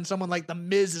contract and then someone like The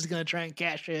Miz is going to try and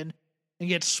cash in and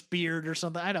get speared or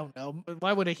something. I don't know.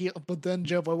 Why would a heel? But then,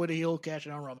 Jeff, why would a heel cash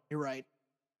in on Roman? You're right.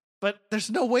 But there's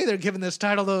no way they're giving this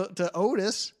title to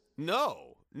Otis.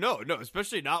 No,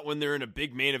 especially not when they're in a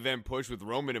big main event push with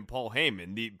Roman and Paul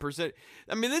Heyman.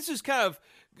 This is kind of,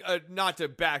 not to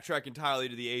backtrack entirely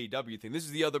to the AEW thing. This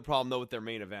is the other problem, though, with their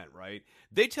main event, right?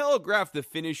 They telegraphed the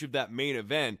finish of that main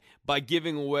event by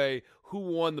giving away who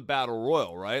won the Battle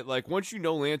Royal, right? Like, once you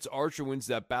know Lance Archer wins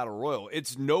that Battle Royal,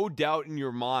 it's no doubt in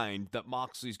your mind that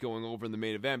Moxley's going over in the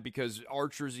main event because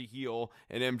Archer's a heel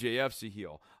and MJF's a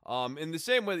heel. In the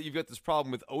same way that you've got this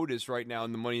problem with Otis right now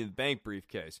in the Money in the Bank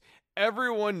briefcase.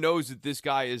 Everyone knows that this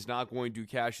guy is not going to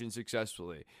cash in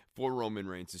successfully for Roman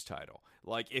Reigns' title.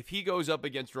 Like, if he goes up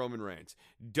against Roman Reigns,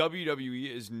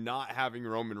 WWE is not having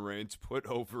Roman Reigns put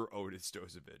over Otis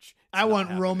Dozovich. I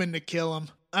want Roman to kill him.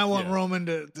 I want Roman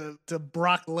to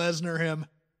Brock Lesnar him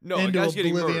into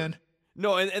oblivion.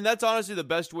 No, and that's honestly the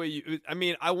best way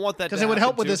I want that because it would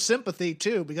help with his sympathy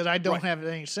too, because I don't have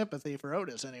any sympathy for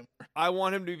Otis anymore. I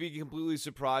want him to be completely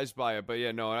surprised by it, but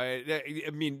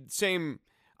same.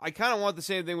 I kind of want the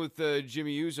same thing with the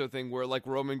Jimmy Uso thing where, like,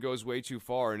 Roman goes way too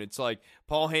far, and it's like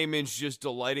Paul Heyman's just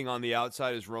delighting on the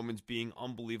outside as Roman's being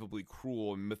unbelievably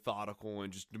cruel and methodical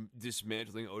and just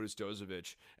dismantling Otis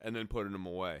Dozovich and then putting him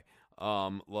away.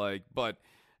 But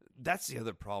that's the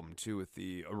other problem, too, with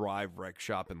the arrive, wreck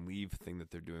shop, and leave thing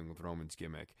that they're doing with Roman's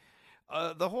gimmick.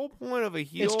 The whole point of a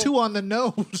heel... It's too on the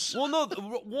nose. Well, no,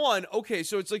 one, okay,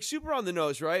 so it's like super on the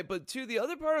nose, right? But two, the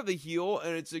other part of the heel,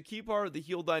 and it's a key part of the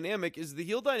heel dynamic, is the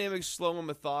heel dynamic's slow and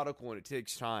methodical and it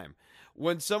takes time.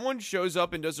 When someone shows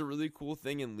up and does a really cool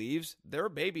thing and leaves, they're a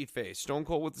babyface. Stone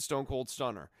Cold with the Stone Cold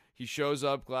Stunner. He shows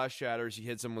up, glass shatters, he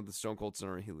hits him with the Stone Cold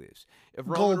Stunner, and he leaves. If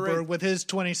Goldberg with his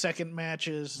 20-second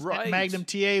matches. Right. Magnum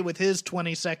TA with his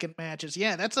 20-second matches.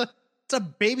 Yeah, that's a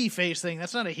babyface thing.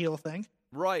 That's not a heel thing.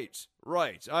 Right.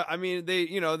 They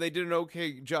did an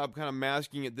okay job kind of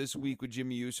masking it this week with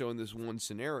Jimmy Uso in this one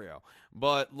scenario.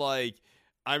 But,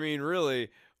 really,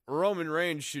 Roman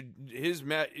Reigns his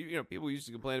match, people used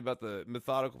to complain about the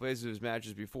methodical pace of his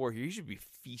matches before. He should be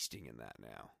feasting in that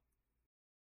now.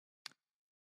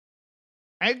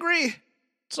 I agree.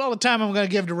 It's all the time I'm going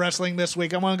to give to wrestling this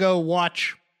week. I'm going to go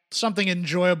watch something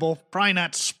enjoyable. Probably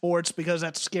not sports because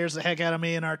that scares the heck out of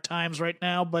me in our times right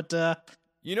now, but...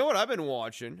 You know what I've been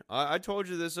watching? I told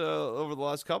you this over the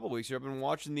last couple of weeks here. I've been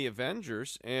watching The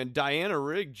Avengers, and Diana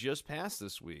Rigg just passed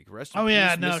this week. Rest in peace,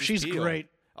 Mrs. she's Peel. great.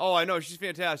 Oh, I know. She's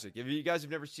fantastic. If you guys have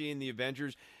never seen The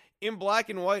Avengers, in black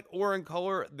and white or in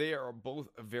color, they are both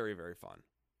very, very fun.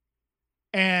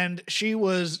 And she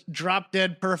was drop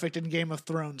dead perfect in Game of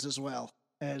Thrones as well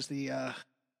as the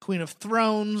Queen of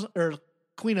Thrones, or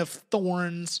Queen of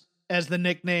Thorns as the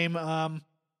nickname.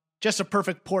 just a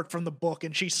perfect port from the book,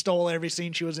 and she stole every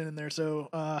scene she was in there. So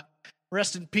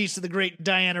rest in peace to the great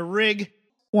Diana Rigg.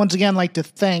 Once again, I'd like to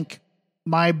thank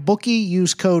my bookie.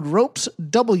 Use code ROPES,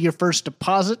 double your first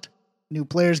deposit. New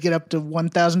players get up to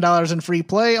 $1,000 in free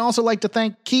play. Also like to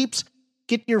thank Keeps.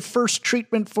 Get your first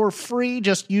treatment for free.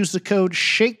 Just use the code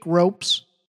SHAKEROPES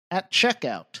at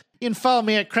checkout. You can follow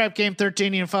me at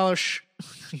CrapGame13. You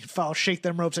can follow Shake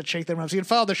Them Ropes at Shake Them Ropes. You can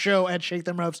follow the show at Shake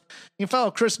Them Ropes. You can follow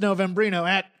Chris Novembrino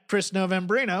at Chris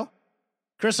Novembrino.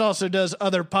 Chris also does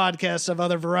other podcasts of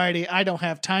other variety. I don't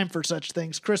have time for such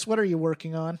things. Chris, what are you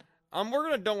working on? I'm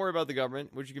working on Don't Worry About the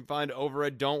Government, which you can find over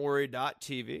at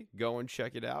don'tworry.tv. Go and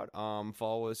check it out.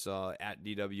 Follow us at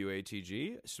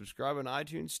DWATG. Subscribe on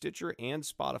iTunes, Stitcher, and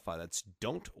Spotify. That's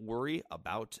Don't Worry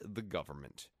About the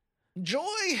Government. Enjoy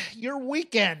your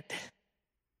weekend.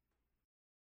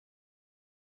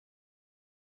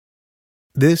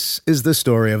 This is the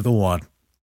story of the one.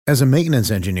 As a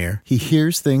maintenance engineer, he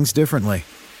hears things differently.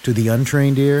 To the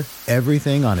untrained ear,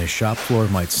 everything on his shop floor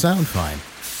might sound fine,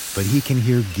 but he can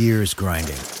hear gears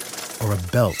grinding or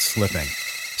a belt slipping.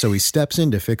 So he steps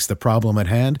in to fix the problem at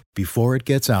hand before it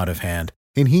gets out of hand.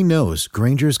 And he knows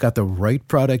Grainger's got the right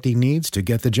product he needs to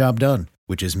get the job done,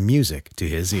 which is music to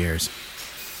his ears.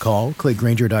 Call, click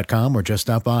Grainger.com, or just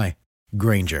stop by.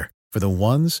 Grainger, for the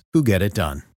ones who get it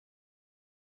done.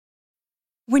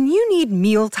 When you need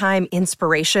mealtime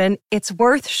inspiration, it's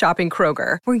worth shopping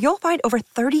Kroger, where you'll find over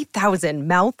 30,000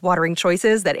 mouth-watering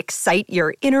choices that excite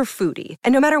your inner foodie.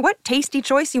 And no matter what tasty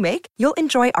choice you make, you'll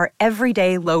enjoy our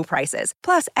everyday low prices,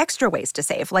 plus extra ways to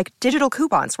save, like digital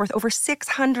coupons worth over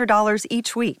 $600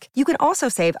 each week. You can also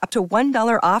save up to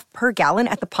 $1 off per gallon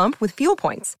at the pump with fuel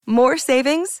points. More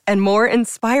savings and more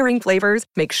inspiring flavors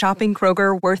make shopping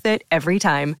Kroger worth it every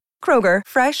time. Kroger,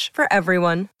 fresh for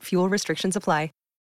everyone. Fuel restrictions apply.